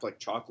craft, like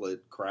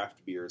chocolate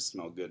craft beers,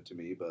 smell good to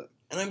me. But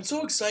And I'm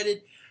so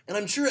excited, and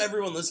I'm sure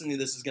everyone listening to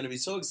this is going to be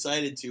so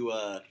excited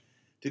to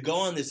go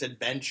on this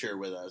adventure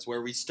with us,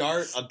 where we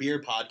start a beer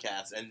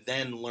podcast and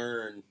then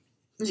learn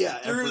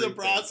through the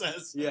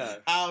process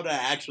how to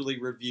actually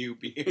review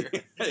beer.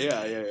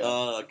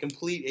 Yeah.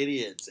 Complete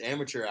idiots.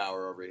 Amateur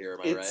hour over here, am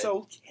I right? It's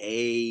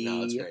okay.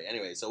 No, it's great.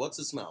 Anyway, so what's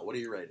the smell? What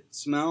do you rate it?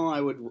 Smell,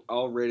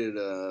 I'll rate it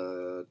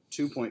a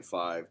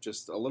 2.5,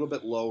 just a little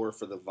bit lower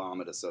for the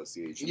vomit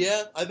association.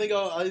 Yeah, I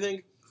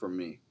think from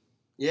me.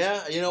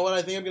 Yeah, you know what?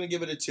 I think I'm gonna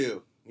give it a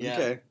 2. Yeah,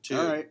 Okay. 2.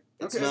 All right.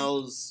 It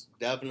smells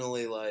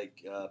definitely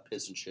like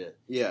piss and shit.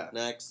 Yeah.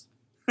 Next.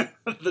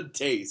 The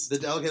taste.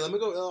 Okay, let me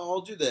go.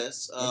 I'll do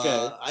this.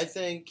 Okay. I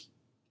think.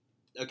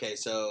 Okay,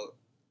 so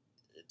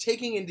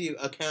taking into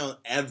account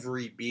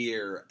every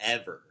beer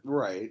ever,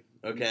 Right.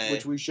 Okay.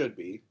 Which we should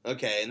be.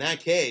 Okay, in that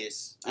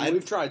case, And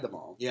we've tried them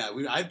all. Yeah,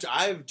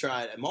 I've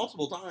tried it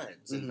multiple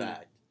times. In Mhm.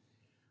 fact,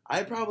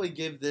 I'd probably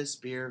give this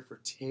beer for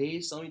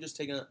taste. Let me just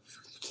take a.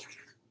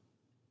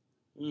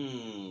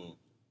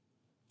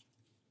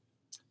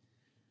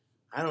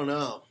 I don't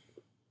know.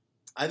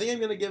 I think I'm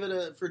gonna give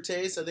it for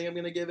taste. I think I'm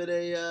gonna give it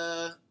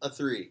a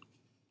 3.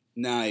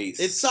 Nice.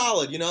 It's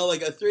solid,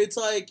 like a 3. It's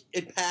like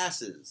it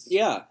passes.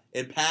 Yeah.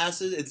 It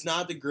passes. It's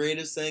not the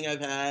greatest thing I've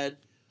had,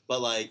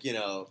 but I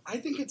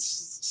think it's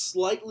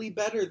slightly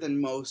better than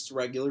most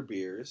regular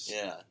beers.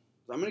 Yeah.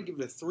 I'm going to give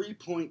it a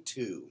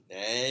 3.2.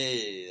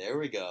 Hey, there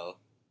we go.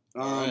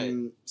 All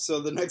right. So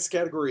the next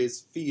category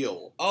is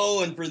feel.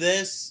 Oh, and for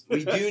this,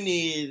 we do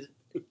need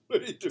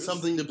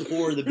something to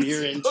pour the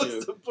beer We're supposed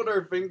into. to put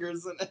our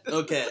fingers in it.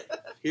 Okay,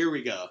 here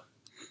we go.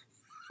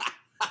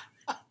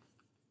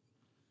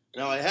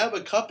 Now I have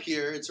a cup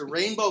here. It's a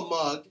rainbow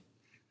mug.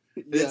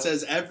 Yeah. It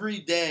says every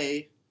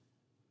day.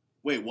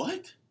 Wait,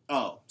 what?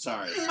 Oh,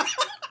 sorry.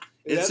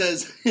 It has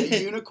says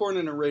a unicorn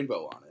and a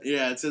rainbow on it.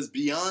 yeah, it says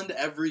beyond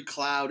every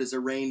cloud is a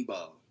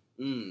rainbow.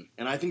 Mm.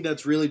 And I think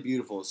that's really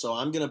beautiful. So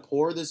I'm gonna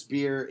pour this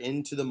beer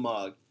into the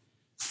mug.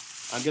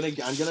 I'm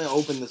gonna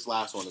open this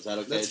last one. Is that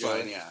okay? That's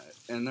Joey? fine, yeah.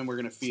 And then we're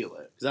going to feel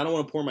it. Because I don't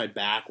want to pour my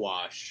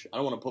backwash. I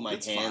don't want to put my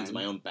That's hands in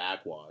fine. my own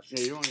backwash. Yeah,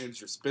 you don't want to get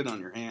your spit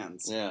on your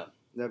hands. Yeah.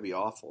 That'd be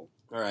awful.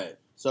 All right.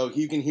 So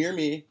you can hear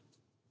me.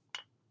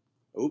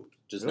 Oop,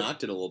 just Yep.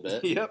 knocked it a little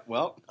bit. Yep,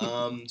 well.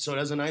 So it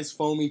has a nice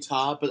foamy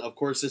top, but of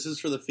course this is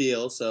for the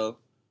feel. So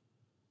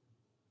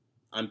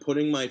I'm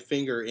putting my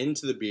finger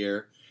into the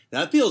beer.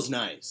 That feels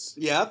nice.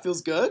 Yeah, it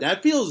feels good.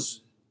 That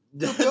feels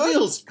good?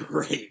 feels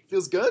great.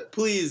 Feels good.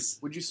 Please,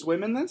 Would you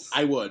swim in this?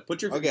 I would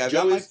put your Okay, I've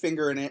got my Joey's-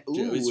 finger in it. Ooh,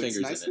 Joey's it's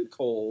finger's nice in it. and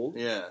cold.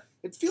 Yeah,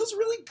 It feels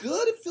really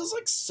good. It feels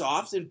like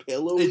soft and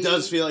pillowy. it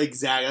does feel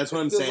exactly. That's what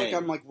I'm It feels saying.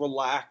 like I'm like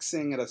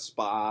relaxing at a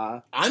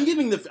spa. I'm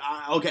giving the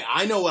okay.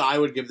 I know what I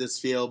would give this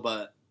feel,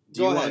 but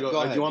do Go you ahead, want to go Do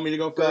ahead. you want me to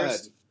go Go ahead.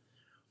 first?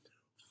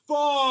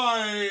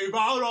 5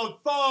 out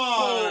of 5.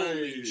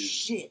 Holy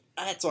shit,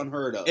 that's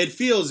unheard of. It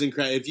feels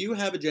incredible. If you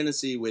have a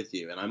Genesee with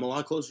you, and I'm a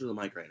lot closer to the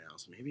mic right now,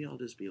 so maybe I'll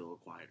just be a little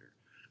quieter.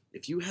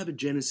 If you have a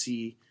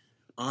Genesee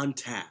on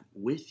tap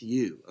with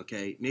you,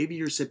 okay, maybe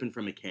you're sipping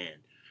from a can.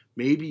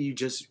 Maybe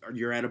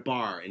you're at a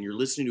bar and you're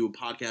listening to a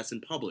podcast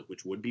in public,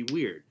 which would be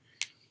weird.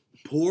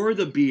 Pour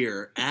the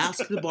beer,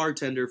 ask the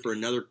bartender for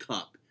another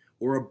cup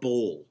or a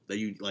bowl that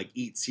you like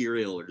eat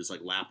cereal or just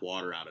like lap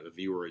water out of if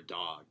you were a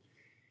dog.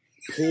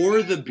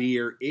 Pour the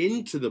beer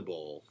into the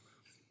bowl,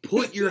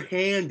 put your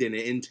hand in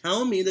it, and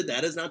tell me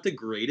that is not the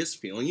greatest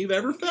feeling you've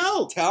ever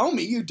felt. Tell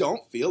me you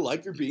don't feel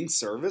like you're being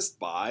serviced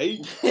by,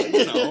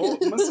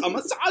 a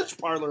massage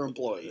parlor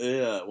employee.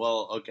 Yeah,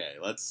 well, okay,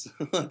 let's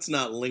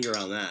not linger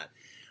on that.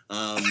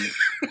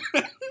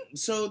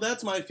 So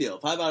that's my feel.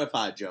 5 out of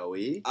 5,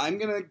 Joey. I'm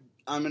gonna,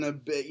 I'm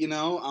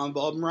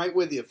right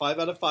with you. 5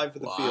 out of 5 for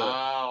the feel.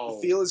 Wow.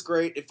 The feel is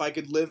great. If I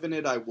could live in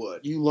it, I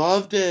would. You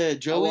loved it,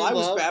 Joey. Well, I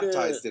was loved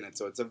baptized it. in it,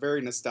 so it's a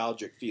very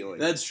nostalgic feeling.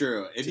 That's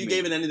true. If To you me.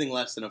 gave it anything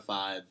less than a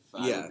 5,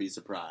 I Yeah. would be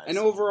surprised. And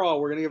overall,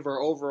 we're gonna give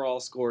our overall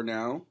score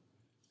now.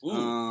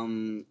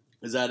 Ooh.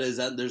 Is that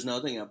there's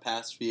nothing a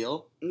past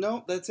feel?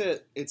 No, that's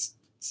it. It's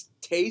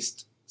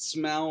taste,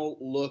 smell,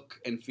 look,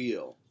 and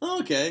feel.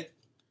 Oh, okay.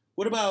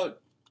 What about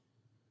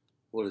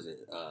what is it?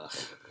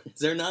 Is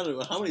there not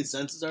how many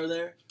senses are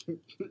there?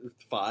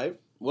 5.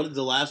 What is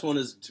the last one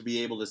is to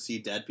be able to see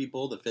dead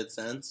people, the 5th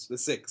sense? The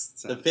 6th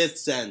sense. The 5th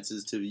sense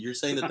is you're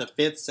saying that the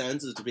 5th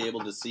sense is to be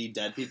able to see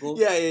dead people?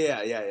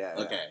 Yeah.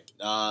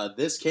 Okay.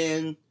 This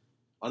can,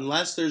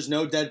 unless there's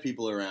no dead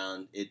people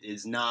around, it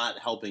is not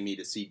helping me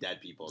to see dead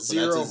people. So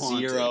Zero that's a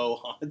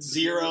haunted.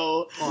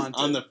 zero Haunted.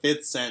 on the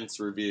 5th sense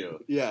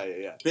review. Yeah.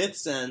 5th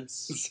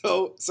sense.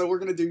 So we're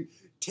gonna do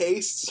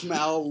taste,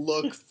 smell,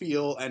 look,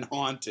 feel, and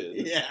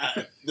haunted.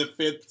 Yeah, the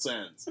 5th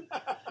sense.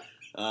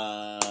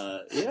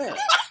 Yeah.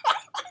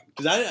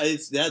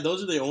 Because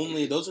those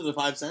are the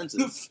 5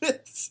 senses. The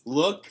 5th.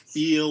 Look,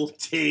 feel,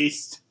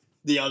 taste,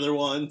 the other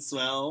one,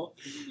 smell,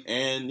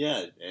 and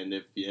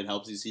if it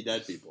helps you see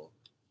dead people.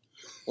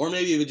 Or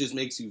maybe if it just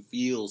makes you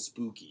feel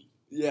spooky.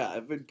 Yeah,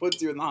 if it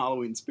puts you in the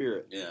Halloween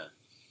spirit. Yeah.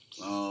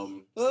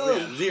 Ugh.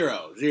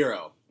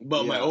 Zero.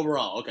 But my Yeah.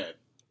 overall, okay.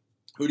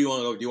 Who do you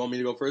want to go? Do you want me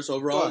to go first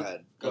overall? Go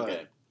ahead. Go Okay.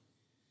 ahead.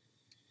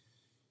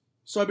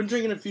 So I've been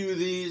drinking a few of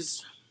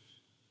these.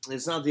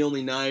 It's not the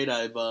only night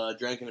I've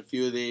drank a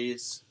few of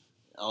these.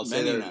 I'll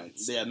say Many there-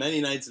 nights. Yeah,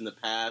 many nights in the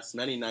past,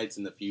 many nights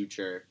in the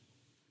future.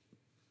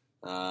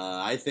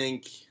 I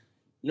think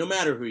no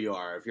matter who you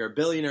are, if you're a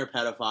billionaire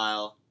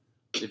pedophile,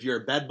 if you're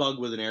a bedbug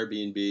with an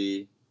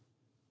Airbnb,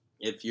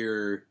 if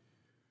you're,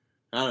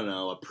 I don't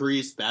know, a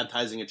priest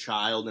baptizing a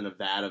child in a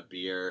vat of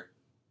beer,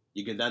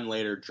 you can then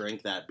later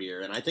drink that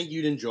beer, and I think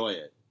you'd enjoy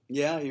it.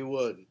 Yeah, you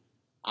would.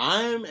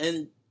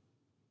 And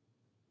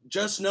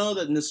just know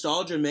that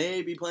nostalgia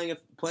may be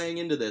playing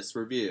into this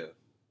review.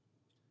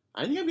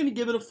 I think I'm going to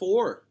give it a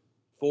 4.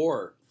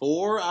 4.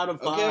 4 out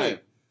of 5. Okay.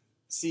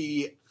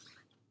 See,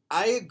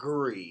 I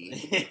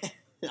agree.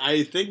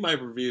 I think my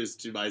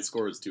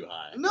score is too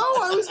high. No,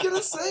 I was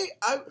gonna say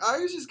I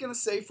was just gonna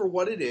say for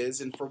what it is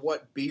and for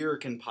what beer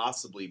can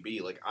possibly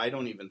be. Like I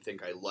don't even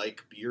think I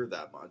like beer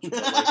that much.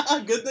 But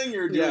like, Good thing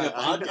you're doing a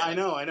podcast. I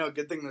know.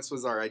 Good thing this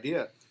was our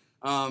idea.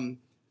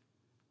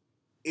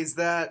 Is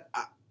that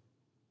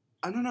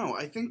I don't know.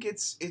 I think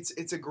it's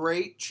a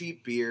great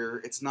cheap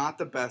beer. It's not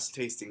the best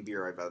tasting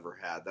beer I've ever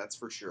had. That's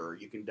for sure.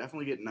 You can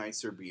definitely get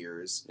nicer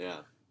beers. Yeah.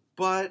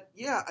 But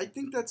yeah, I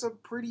think that's a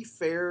pretty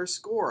fair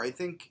score. I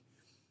think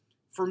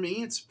for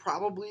me, it's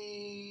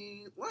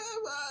probably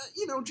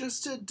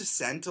just to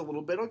dissent a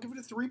little bit. I'll give it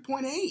a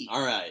 3.8.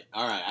 All right.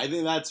 I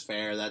think that's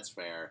fair. That's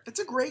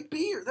a great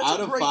beer. That's out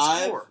a of great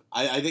 5, score.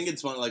 I think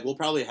it's fun. Like we'll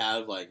probably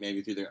have like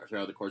maybe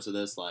throughout the course of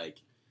this, like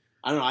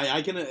I don't know.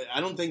 I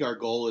don't think our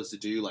goal is to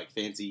do like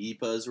fancy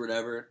IPAs or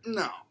whatever.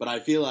 No. But I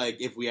feel like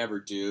if we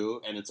ever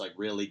do, and it's like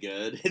really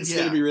good, it's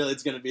Yeah.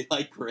 It's gonna be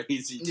like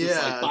crazy. Just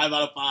Yeah. like 5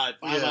 out of 5,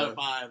 5 Yeah. out of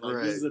 5. Like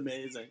Right. this is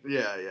amazing.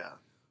 Yeah.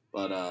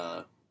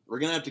 But we're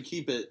gonna have to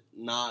keep it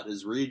not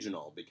as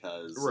regional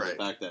because of Right. the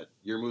fact that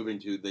you're moving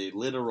to the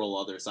literal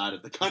other side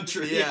of the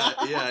country. Yeah.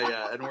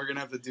 And we're going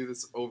to have to do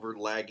this over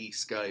laggy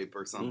Skype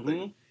or something.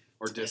 Mhm.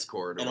 Or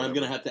Discord. Or And I'm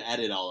gonna whatever. have to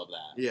edit all of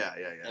that. Yeah.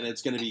 And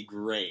it's gonna be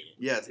great.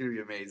 Yeah, it's going to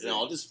be amazing.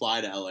 I'll just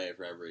fly to LA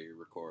for every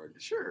record.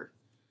 Sure.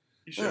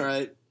 You should. All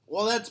right.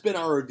 Well, that's been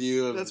our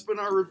review of That's been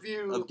our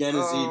review. of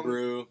Genesee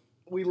Brew.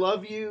 We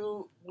love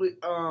you.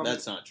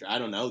 That's not true. I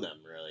don't know them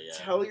really yet.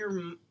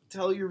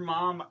 Tell your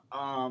mom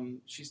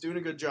she's doing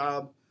a good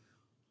job.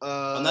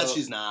 Unless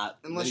she's not.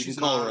 unless Then you she's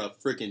can call not. her a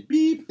freaking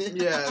beep.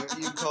 Yeah,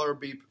 you can call her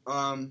beep.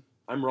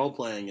 I'm role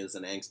playing as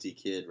an angsty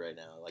kid right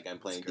now. Like I'm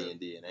playing That's good.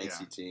 D&D, an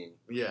angsty teen.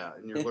 Yeah,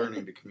 and you're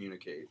learning to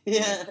communicate Yeah.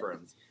 with your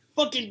friends.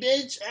 Fucking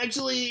bitch!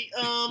 Actually,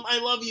 I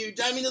love you.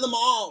 Drive me to the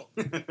mall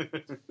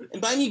and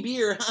buy me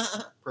beer.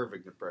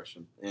 Perfect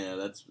impression. Yeah,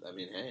 that's. I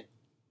mean, hey,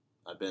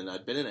 I've been an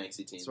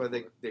angsty teen. That's why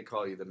before. they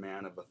call you the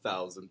man of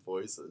 1,000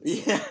 voices.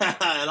 Yeah,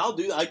 and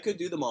I could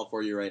do them all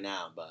for you right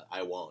now, but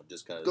I won't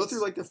just because. Go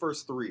through like the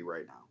first 3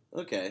 right now.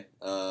 Okay.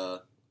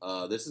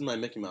 This is my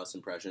Mickey Mouse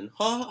impression.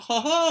 Ha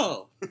ha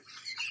ha.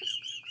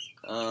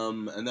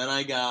 And then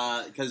I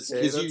got because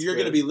Okay, that's you're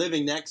going to good. be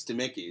living next to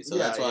Mickey, so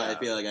Yeah, that's why yeah. I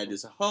feel like I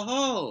just ho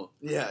ho.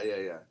 Yeah.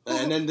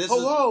 And then this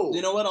Hello. is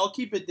you know what? I'll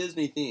keep it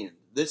Disney themed.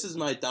 This is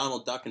my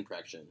Donald Duck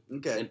impression.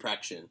 Okay.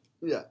 Impression.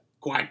 Yeah.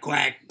 Quack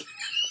quack.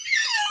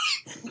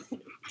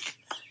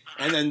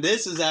 And then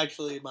this is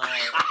actually my.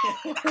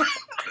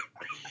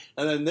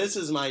 And then this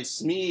is my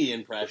Smee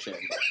impression.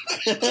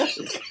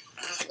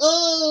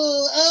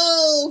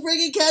 Oh,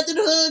 freaking Captain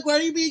Hook! Why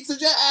are you being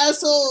such an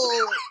asshole?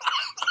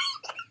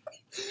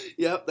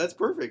 Yep, that's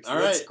perfect. All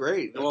That's right.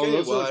 great. Well, Okay,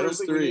 those are the I don't first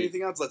think we need 3.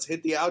 anything else. Let's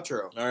hit the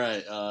outro. All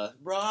right,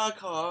 rock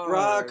hard,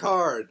 Rock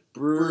hard.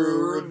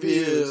 brew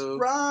review,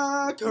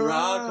 Rock hard.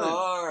 rock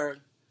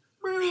hard,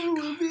 Brew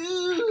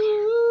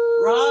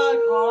review. rock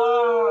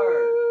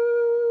hard,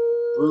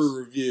 brew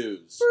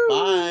reviews.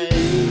 Bye.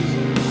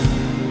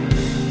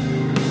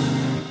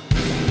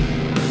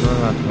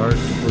 Rock Hard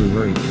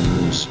Brew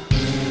Reviews.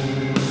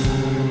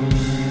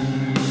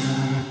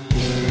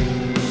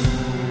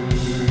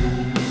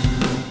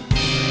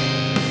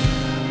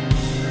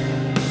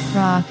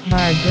 Rock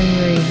Hard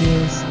Brew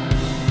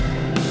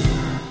Reviews.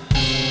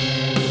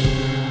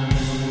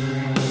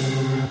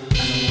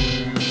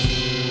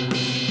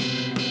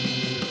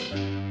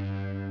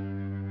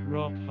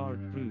 Rock Hard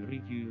Brew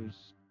Reviews.